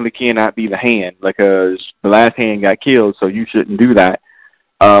you definitely cannot be the hand, because the last hand got killed, so you shouldn't do that.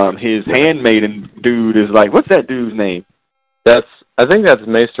 His handmaiden dude is like, what's that dude's name? I think that's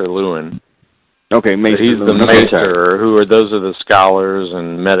Maester Luwin. Okay, Maester. He's the Maester, those are the scholars,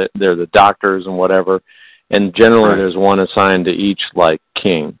 and they're the doctors and whatever. And generally, there's one assigned to each like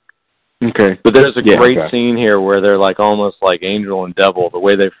king. Okay. But there's a great scene here where they're like almost like angel and devil. The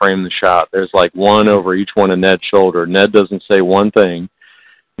way they frame the shot, there's like one over each one of Ned's shoulder. Ned doesn't say one thing,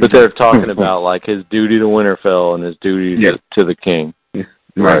 but they're talking about like his duty to Winterfell and his duty to the king.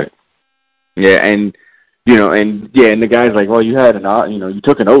 Right. Yeah, and the guy's like, well, you had you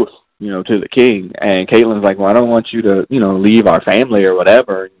took an oath, to the king, and Caitlyn's like, well, I don't want you to, leave our family or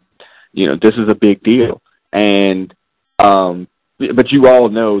whatever. This is a big deal, and but you all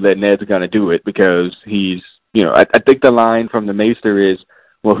know that Ned's gonna do it because he's, I think the line from the Maester is,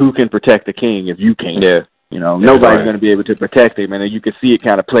 well, who can protect the king if you can't? Yeah. Nobody's going to be able to protect him, and you can see it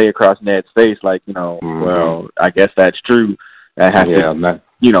kind of play across Ned's face, like, well, I guess that's true. I have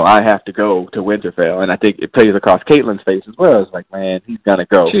to go to Winterfell, and I think it plays across Caitlyn's face as well. It's like, man, he's gonna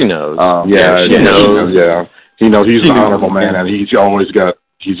go. She knows. She knows. Yeah, he knows he's an honorable man, and he's always got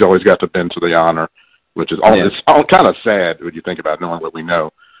to bend to the honor, which is it's kind of sad when you think about knowing what we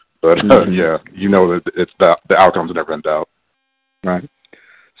know. But that it's the outcome's never in doubt. Right.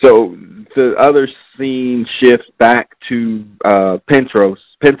 So the other scene shifts back to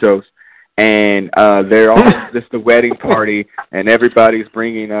Pentos. And they're all just the wedding party, and everybody's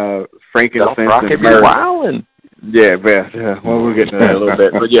bringing frankincense and myrrh. Wowing. Yeah, well, we'll get to that in a little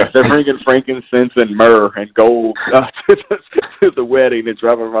bit. But yeah, they're bringing frankincense and myrrh and gold to the wedding and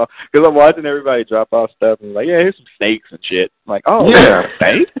dropping them off. Because I'm watching everybody drop off stuff, and like, here's some steaks and shit. I'm like,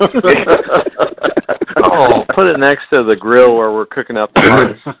 steak? Put it next to the grill where we're cooking up the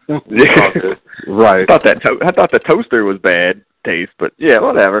hearts. Right. I thought the toaster was bad taste, but yeah,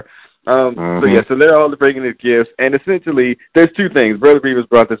 whatever. So they're all bringing the gifts, and essentially, there's two things. Brother Beavis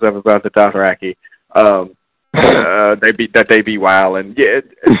brought this up about the Dothraki. They be wild, and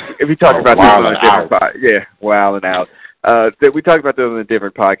if we talk about this on a different wild and out. That we talked about those in a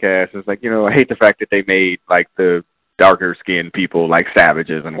different podcast. It's like, I hate the fact that they made like the darker skinned people like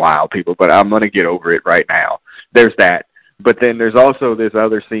savages and wild people, but I'm gonna get over it right now. There's that. But then there's also this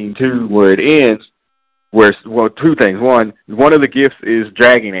other scene too where it ends where two things. One of the gifts is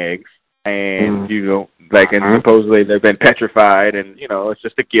dragon eggs, and and supposedly they've been petrified, and it's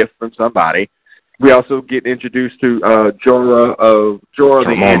just a gift from somebody. We also get introduced to Jorah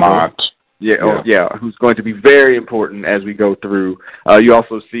the Andal. Who's going to be very important as we go through. You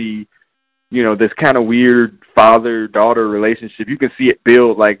also see, this kind of weird father-daughter relationship. You can see it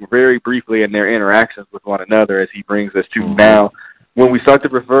build, like, very briefly in their interactions with one another as he brings us to now. When we start to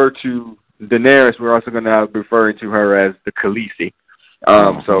refer to Daenerys, we're also going to be referring to her as the Khaleesi.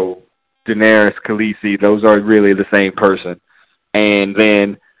 So Daenerys, Khaleesi, those are really the same person. And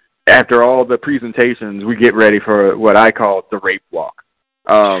then after all the presentations, we get ready for what I call the rape walk.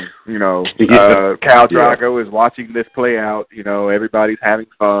 Khal Drogo is watching this play out. Everybody's having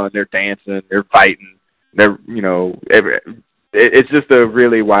fun. They're dancing. They're fighting. They're, it's just a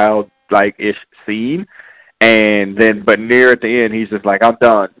really wild, like-ish scene. And then, but near at the end, he's just like, I'm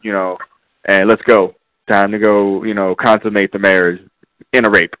done, and let's go. Time to go, consummate the marriage in a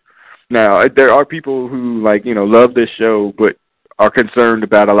rape. Now, there are people who, love this show, but are concerned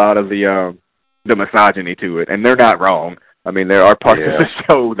about a lot of the misogyny to it, and they're not wrong. I mean, there are parts of the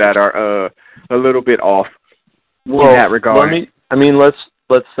show that are a little bit off in that regard.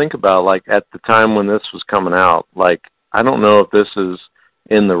 Let's think about, at the time when this was coming out, I don't know if this is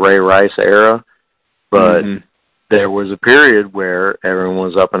in the Ray Rice era, but there was a period where everyone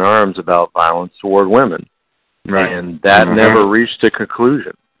was up in arms about violence toward women. Right. And that never reached a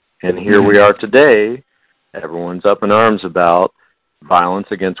conclusion. And here we are today, everyone's up in arms about violence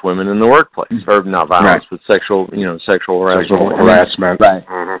against women in the workplace, or not violence, but sexual harassment. Right.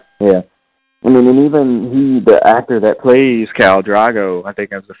 Yeah. I mean, and even the actor that plays Khal Drogo, I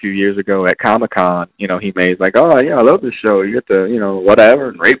think it was a few years ago at Comic-Con, he made I love this show. You get to, whatever,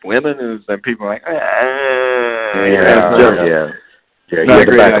 and rape women, and people are like, He had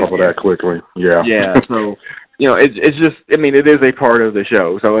to back off of that quickly. Yeah. Yeah, so, it's just, it is a part of the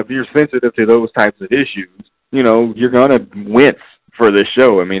show. So if you're sensitive to those types of issues, you're going to wince for this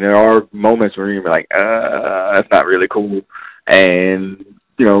show. There are moments where you're like, that's not really cool. And,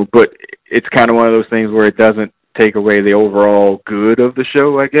 but it's kind of one of those things where it doesn't take away the overall good of the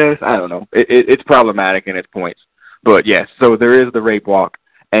show, I guess. I don't know. It's problematic in its points. But, yes, so there is the rape walk.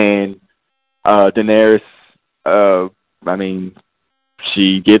 And Daenerys,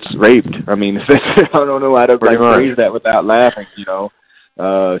 she gets raped. I don't know how to phrase that without laughing,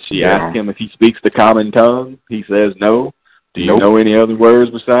 She asks him if he speaks the common tongue. He says no. Do you know any other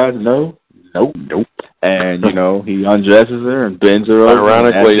words besides no? Nope. And, he undresses her and bends her over.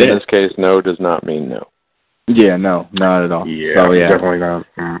 Ironically, in this case, no does not mean no. Yeah, no, not at all. Yeah, so, definitely not.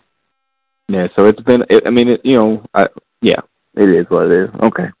 Yeah, so it's been, it is what it is.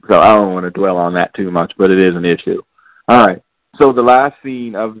 Okay, so I don't want to dwell on that too much, but it is an issue. All right, so the last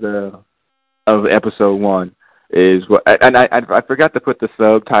scene of episode 1 is what, and I forgot to put the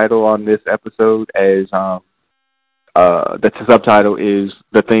subtitle on this episode as the subtitle is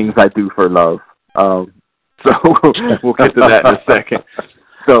 "The Things I Do for Love." So we'll get to that in a second.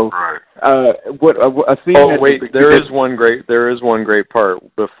 So, a scene? Oh wait, there is one great part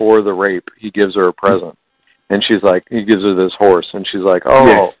before the rape. He gives her a present, and she's like, he gives her this horse, and she's like,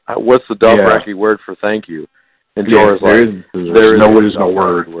 what's the Dothraki word for thank you? And Jorah's like, there is no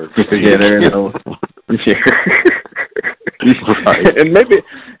word. Yeah, there is no. Right. And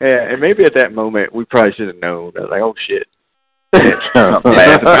maybe at that moment we probably should have known. I was like, oh shit. Run,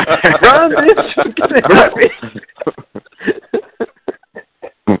 bitch!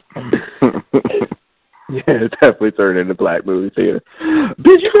 Yeah, it definitely turned into black movie theater.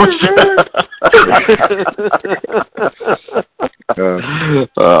 Bitch, you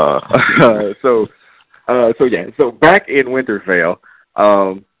So back in Winterfell,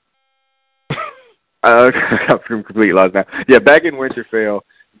 I'm completely lost now. Yeah, back in Winterfell,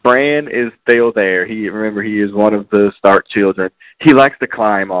 Bran is still there. He is one of the Stark children. He likes to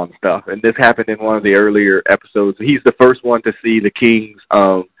climb on stuff, and this happened in one of the earlier episodes. He's the first one to see the king's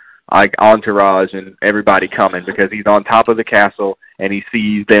entourage and everybody coming, because he's on top of the castle and he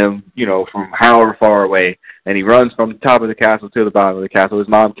sees them, from however far away, and he runs from the top of the castle to the bottom of the castle. His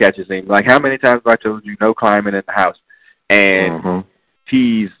mom catches him, like, how many times have I told you no climbing in the house? And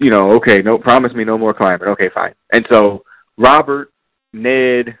he's, okay, no, promise me no more climbing. Okay, fine. And so Robert,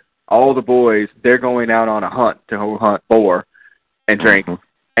 Ned, all the boys, they're going out on a hunt to hunt boar and drink.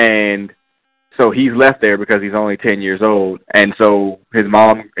 And so he's left there because he's only 10 years old. And so his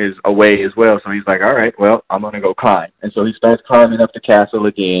mom is away as well. So he's like, all right, well, I'm going to go climb. And so he starts climbing up the castle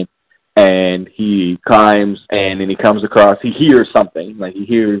again. And he climbs, and then he comes across, he hears something. Like, he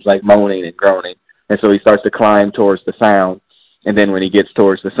hears, like, moaning and groaning. And so he starts to climb towards the sound. And then when he gets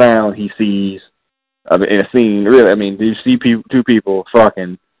towards the sound, he sees, in a scene, really, I mean, you see two people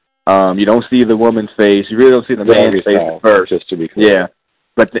fucking. You don't see the woman's face. You really don't see the man's face at first. Just to be clear. Yeah.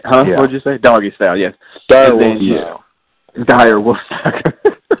 But, Yeah. What'd you say? Doggy style, yes. Dire wolf style. Dire wolf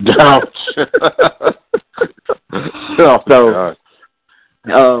style.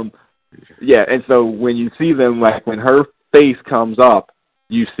 Yeah, and so when you see them, like, when her face comes up,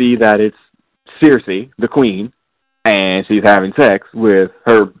 you see that it's Cersei, the queen, and she's having sex with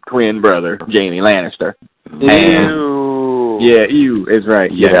her twin brother, Jaime Lannister. Ew. Yeah, ew is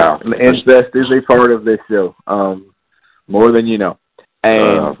right. Yeah. Incest is a part of this show, more than you know.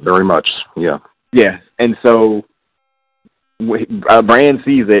 And very much, yeah. Yeah, and so Bran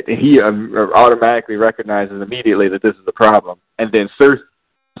sees it, and he automatically recognizes immediately that this is a problem. And then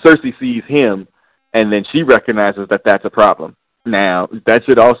Cersei sees him, and then she recognizes that that's a problem. Now, that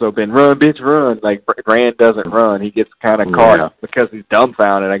should also have been run, bitch, run. Like, Bran doesn't run. He gets kind of caught because he's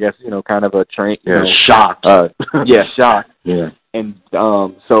dumbfounded, I guess, kind of a train. Shocked. Shocked. Yeah. And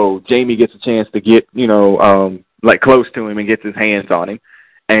so Jaime gets a chance to get, like, close to him and gets his hands on him.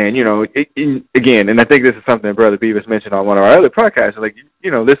 And, again, and I think this is something Brother Beavis mentioned on one of our other podcasts, like,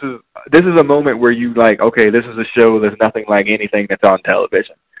 this is a moment where you, like, okay, this is a show that's nothing like anything that's on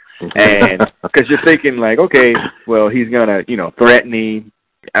television. And because you're thinking, like, okay, well, he's going to, threaten him.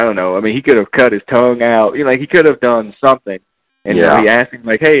 I don't know. I mean, he could have cut his tongue out. Like, he could have done something. And he asked him,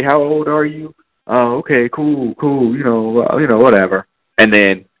 like, hey, how old are you? Oh, okay, cool, whatever. And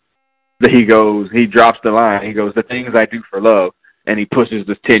then he drops the line. He goes, the things I do for love. And he pushes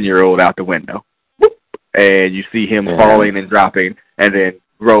this 10-year-old out the window. And you see him falling and dropping, and then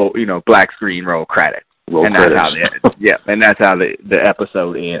roll, black screen roll credits. And that's how the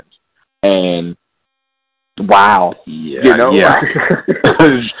episode ends. And wow. Yeah.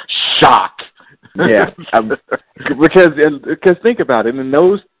 Shock. Yeah. Because think about it, in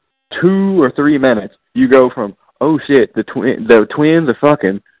those 2 or 3 minutes, you go from, oh shit, the twins are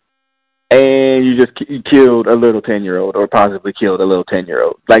fucking, and you just killed a little 10-year-old, or possibly killed a little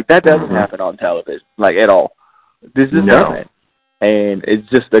 10-year-old. Like, that doesn't happen on television, like, at all. This just doesn't. And it's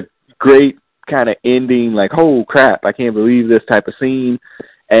just a great kind of ending, like, oh, crap, I can't believe this type of scene.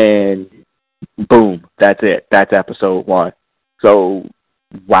 And boom, that's it. That's episode 1. So,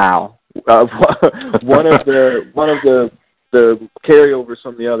 wow. One of the carryovers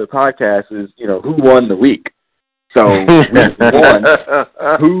from the other podcasts is, who won the week? So, week 1,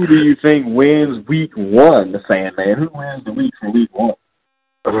 who do you think wins week 1, the Sandman? Who wins the week for week 1?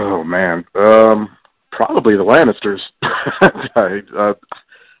 Oh, man. Probably the Lannisters.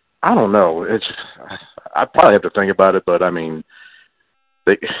 I don't know. I'd probably have to think about it, but, I mean,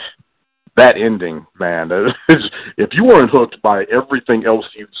 that ending, man, if you weren't hooked by everything else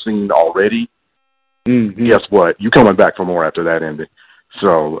you've seen already, guess what? You're coming back for more after that ending.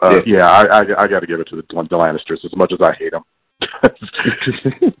 So, I got to give it to the Lannisters as much as I hate them.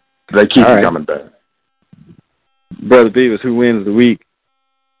 They keep coming back. Brother Beavis, who wins the week?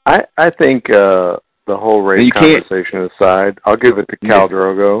 I think the whole race conversation aside, I'll give it to Khal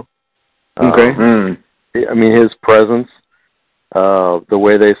Drogo. Okay. I mean, his presence, the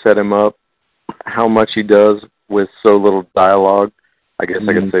way they set him up, how much he does with so little dialogue. I guess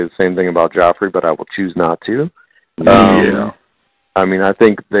I could say the same thing about Joffrey, but I will choose not to. I mean, I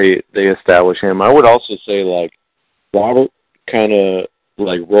think they establish him. I would also say, like, Robert kind of,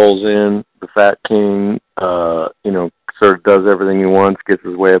 like, rolls in, the Fat King, sort of does everything he wants, gets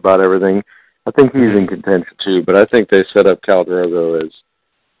his way about everything. I think he's in contention, too, but I think they set up Khal Drogo as,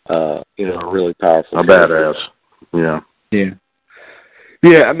 a really powerful badass. Yeah.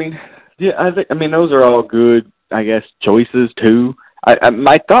 Yeah, I mean, those are all good, I guess, choices, too.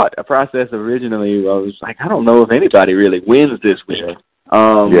 My thought process originally was like, I don't know if anybody really wins this week.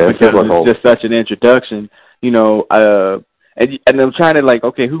 Because it's just such an introduction, and I'm trying to, like,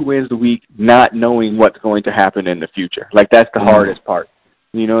 okay, who wins the week not knowing what's going to happen in the future? Like, that's the hardest part.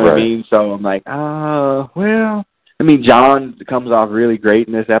 You know what I mean? So I'm like, well, I mean, Jon comes off really great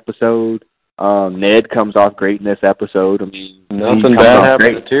in this episode. Ned comes off great in this episode. I mean, nothing bad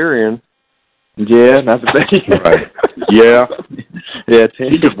happened to Tyrion. Yeah, not the best. Right. Yeah. Yeah,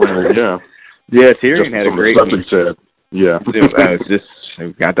 Tyrion. Yeah, Tyrion had a great week. Said. Yeah. It's just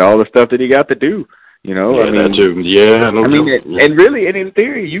got all the stuff that he got to do. You know, Yeah, I mean, that too. Yeah, no I mean, joke. and really, and in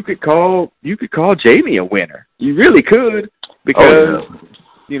theory, you could call Jamie a winner. You really could, because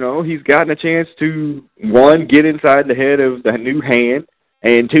you know, he's gotten a chance to, one, get inside the head of the new hand,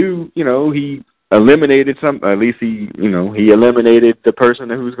 and two, you know, he eliminated at least he eliminated the person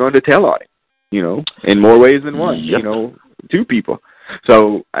who's going to tell on him, you know, in more ways than one. Yep. You know, two people.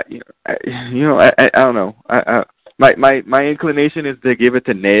 So I don't know. My inclination is to give it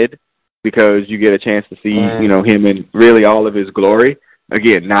to Ned, because you get a chance to see, you know, him in really all of his glory.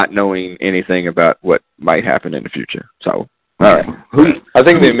 Again, not knowing anything about what might happen in the future. So, all right. I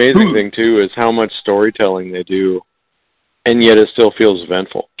think the amazing thing too is how much storytelling they do, and yet it still feels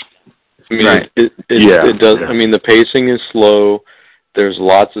eventful. I mean, right. It does. I mean, the pacing is slow. There's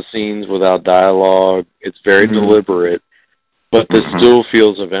lots of scenes without dialogue. It's very deliberate, but this still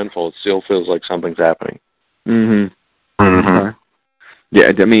feels eventful. It still feels like something's happening. Okay.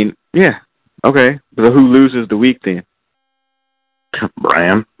 Yeah, I mean, yeah. Okay. So who loses the week then?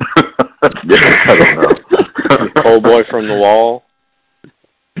 Bran. I don't know. Old boy from the wall.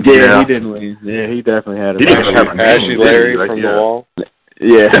 Yeah, he didn't win. Yeah, he definitely had a Ashley Larry from the wall.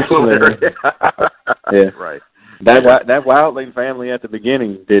 Yeah. Yeah. Right. That Wildling family at the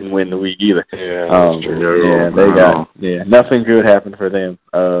beginning didn't win the week either. Yeah, that's true. Yeah, they got nothing good happened for them.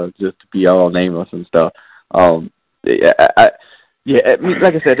 Just to be all nameless and stuff. I mean,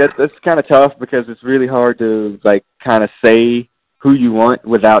 like I said, that's kind of tough, because it's really hard to like kind of say who you want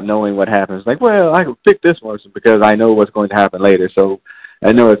without knowing what happens. Like, well, I can pick this person because I know what's going to happen later. So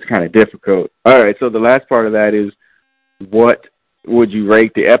I know it's kind of difficult. All right, so the last part of that is, what would you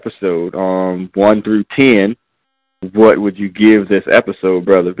rate the episode 1 through 10? What would you give this episode,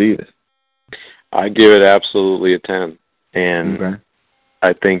 Brother Beavis? I give it absolutely a 10, and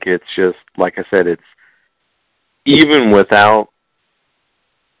I think it's just, like I said, it's even without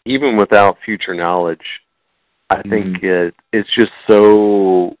future knowledge, I think it's just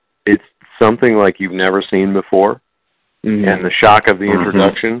it's something like you've never seen before, and the shock of the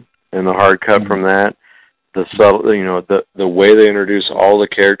introduction and the hard cut from that, the subtle, you know, the way they introduce all the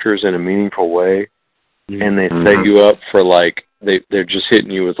characters in a meaningful way, and they set you up for like they're just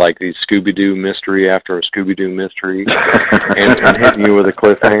hitting you with like these Scooby-Doo mystery after a Scooby-Doo mystery, and hitting you with a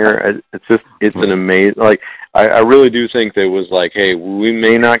cliffhanger. It's an amazing, like, I really do think that it was like, hey, we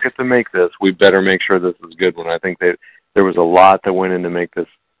may not get to make this. We better make sure this is a good one. I think that there was a lot that went in to make this,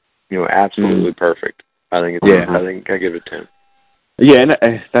 you know, absolutely perfect. I think I think I give it 10. Yeah,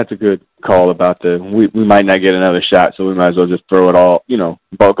 and that's a good call about we might not get another shot, so we might as well just throw it all, you know,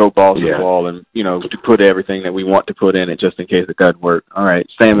 go balls to the wall, and, you know, to put everything that we want to put in it just in case it doesn't work. All right,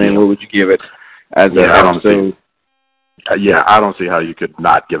 Sandman, what would you give it as an episode? I don't see how you could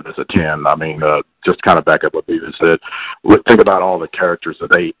not give this a 10. I mean, just kind of back up what Beavis said. Think about all the characters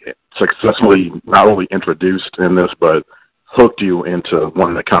that they successfully not only introduced in this, but hooked you into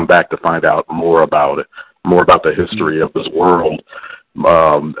wanting to come back to find out more about it, more about the history of this world,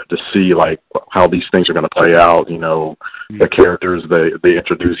 to see like how these things are going to play out. You know, the characters they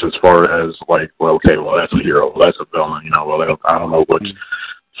introduce as far as like, well, okay, well, that's a hero, well, that's a villain. You know, well, I don't know which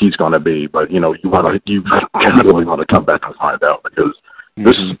he's going to be, but you know, you really want to come back and find out, because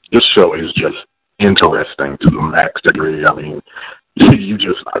this show is just interesting to the max degree. I mean,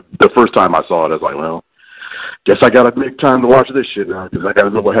 the first time I saw it, I was like, well, guess I got to make time to watch this shit now, because I got to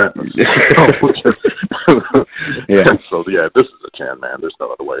know what happens. So this is a 10, man. There's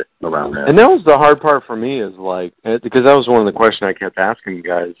no other way around that. And that was the hard part for me, is like, because that was one of the questions I kept asking you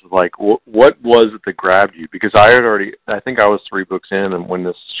guys, like, what was it that grabbed you? Because I think I was 3 books in and when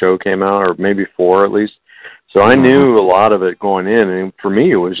this show came out, or maybe 4 at least. So I knew a lot of it going in, and for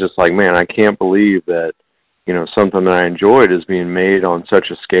me it was just like, man, I can't believe that, you know, something that I enjoyed is being made on such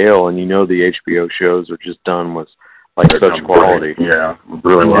a scale, and you know the HBO shows are just done with like such quality. Yeah,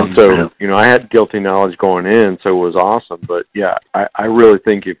 really well. And so, you know, I had guilty knowledge going in, so it was awesome. But yeah, I really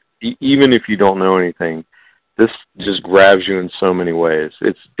think even if you don't know anything, this just grabs you in so many ways.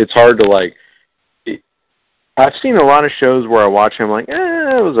 It's hard to like. I've seen a lot of shows where I watch them like, it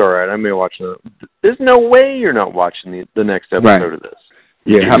was all right. I may watch it. There's no way you're not watching the next episode of this.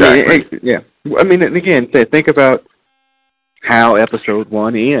 Yeah, exactly. I mean, again, think about how episode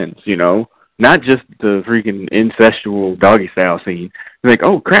 1 ends, you know, not just the freaking incestual doggy style scene. Like,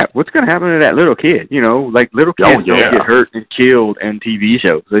 oh crap, what's going to happen to that little kid? You know, like little kids don't get hurt and killed in TV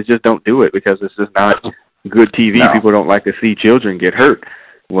shows. They just don't do it because it's just not good TV. No. People don't like to see children get hurt.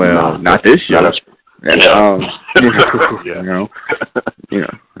 Well, not this show. Not they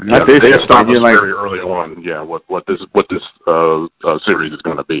established like, very early on. Yeah, what this series is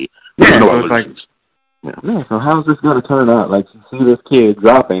going to be. Yeah, so it's like, Yeah, so how's this going to turn out? Like, you see this kid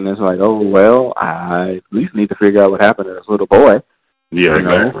dropping, it's like, oh, well, I at least need to figure out what happened to this little boy. Yeah,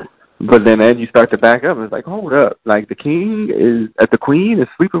 exactly. But then you start to back up, and it's like, hold up. Like, the queen is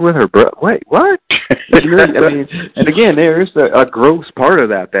sleeping with her brother. Wait, what? You know, I mean, and again, there is a gross part of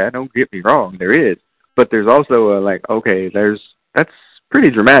that. Don't get me wrong, there is. But there's also that's pretty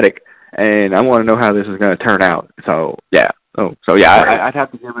dramatic, and I want to know how this is going to turn out. So, yeah. I'd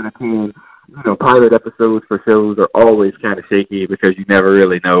have to give it a 10. You know, pilot episodes for shows are always kind of shaky because you never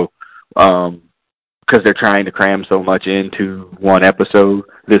really know, because they're trying to cram so much into one episode.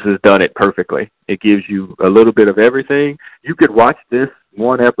 This has done it perfectly. It gives you a little bit of everything. You could watch this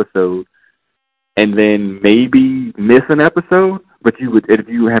one episode and then maybe miss an episode, but you would, if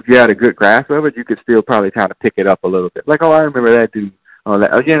you had a good grasp of it, you could still probably kind of pick it up a little bit. Like, oh, I remember that dude. Oh,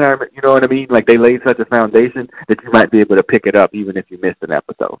 again, you know what I mean? Like, they laid such a foundation that you might be able to pick it up even if you missed an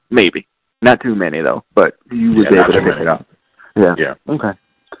episode. Maybe. Not too many, though, but you would be able to pick it up. Yeah. Okay.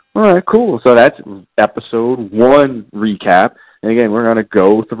 All right, cool. So that's episode 1 recap. And again, we're going to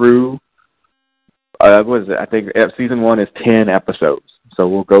go through, what is it? I think season 1 is 10 episodes. So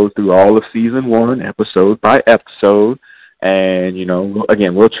we'll go through all of season 1, episode by episode. And, you know,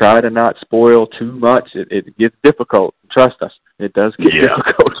 again, we'll try to not spoil too much. It gets difficult. Trust us. It does get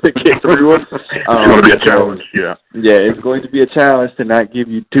difficult to get through it. It's going to be a challenge, yeah. Yeah, it's going to be a challenge to not give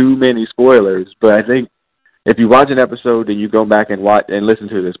you too many spoilers. But I think if you watch an episode and you go back and watch and listen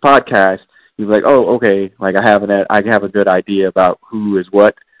to this podcast, you're like, oh, okay, like I have a good idea about who is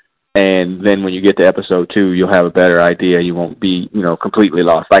what. And then when you get to episode 2, you'll have a better idea. You won't be, you know, completely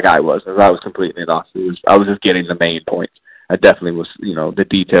lost like I was. I was completely lost. I was just getting the main points. I definitely was, you know, the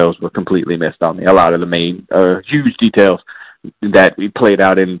details were completely missed on me. A lot of the main, huge details that we played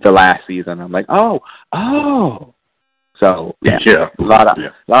out in the last season. I'm like, oh. So, yeah. A lot of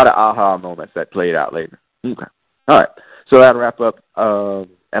aha moments that played out later. Okay. All right. So that'll wrap up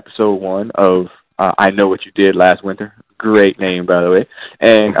episode 1 of I Know What You Did Last Winter. Great name, by the way.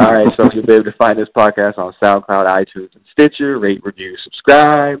 And, all right, so you'll be able to find this podcast on SoundCloud, iTunes, and Stitcher. Rate, review,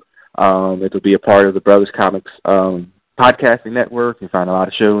 subscribe. It'll be a part of the Brothers Comics podcasting network. You find a lot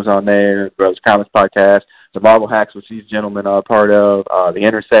of shows on there. Brothers Comics podcast, the Marvel Hacks, which these gentlemen are a part of, the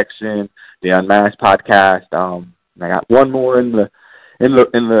Intersection, the Unmasked podcast. I got one more in the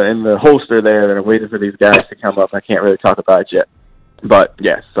holster there that I'm waiting for these guys to come up. I can't really talk about it yet, but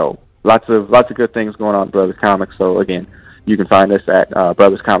yes. So lots of good things going on at Brothers Comics. So again, you can find us at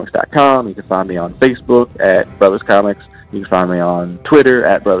brotherscomics.com. You can find me on Facebook at Brothers Comics. You can find me on Twitter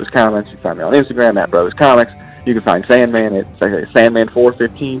at Brothers Comics. You can find me on Instagram at Brothers Comics. You can find Sandman at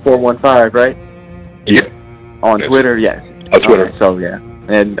Sandman415415, right? Yeah. On Twitter, yes. On Twitter. Right, so, yeah.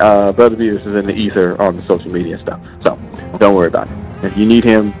 And Brother Beavis is in the ether on the social media stuff. So, don't worry about it. If you need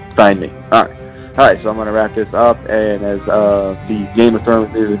him, find me. All right, so I'm going to wrap this up. And as the Game of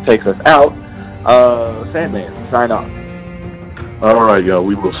Thrones music takes us out, Sandman, sign off. All right, y'all.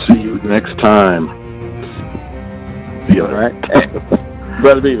 We will see you next time. See you later. All right.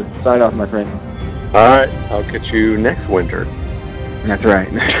 Brother Beavis, sign off, my friend. All right, I'll catch you next winter. That's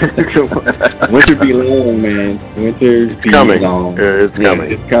right. Winter be long, man. Winter's coming. Long. It's coming.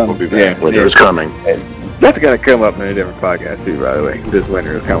 It's coming. We'll be back. Yeah, Winter is coming. That's going to come up in a different podcast, too, by the way. This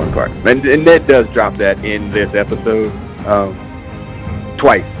winter is coming apart. And Ned does drop that in this episode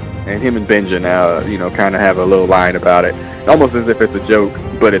twice. And him and Benja now, you know, kind of have a little line about it. Almost as if it's a joke,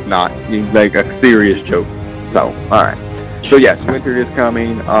 but it's not. Like a serious joke. So, all right. So, yes, winter is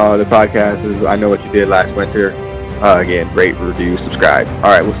coming. The podcast is I Know What You Did Last Winter. Again, rate, review, subscribe.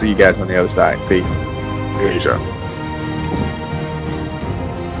 All right, we'll see you guys on the other side. Peace. Peace out.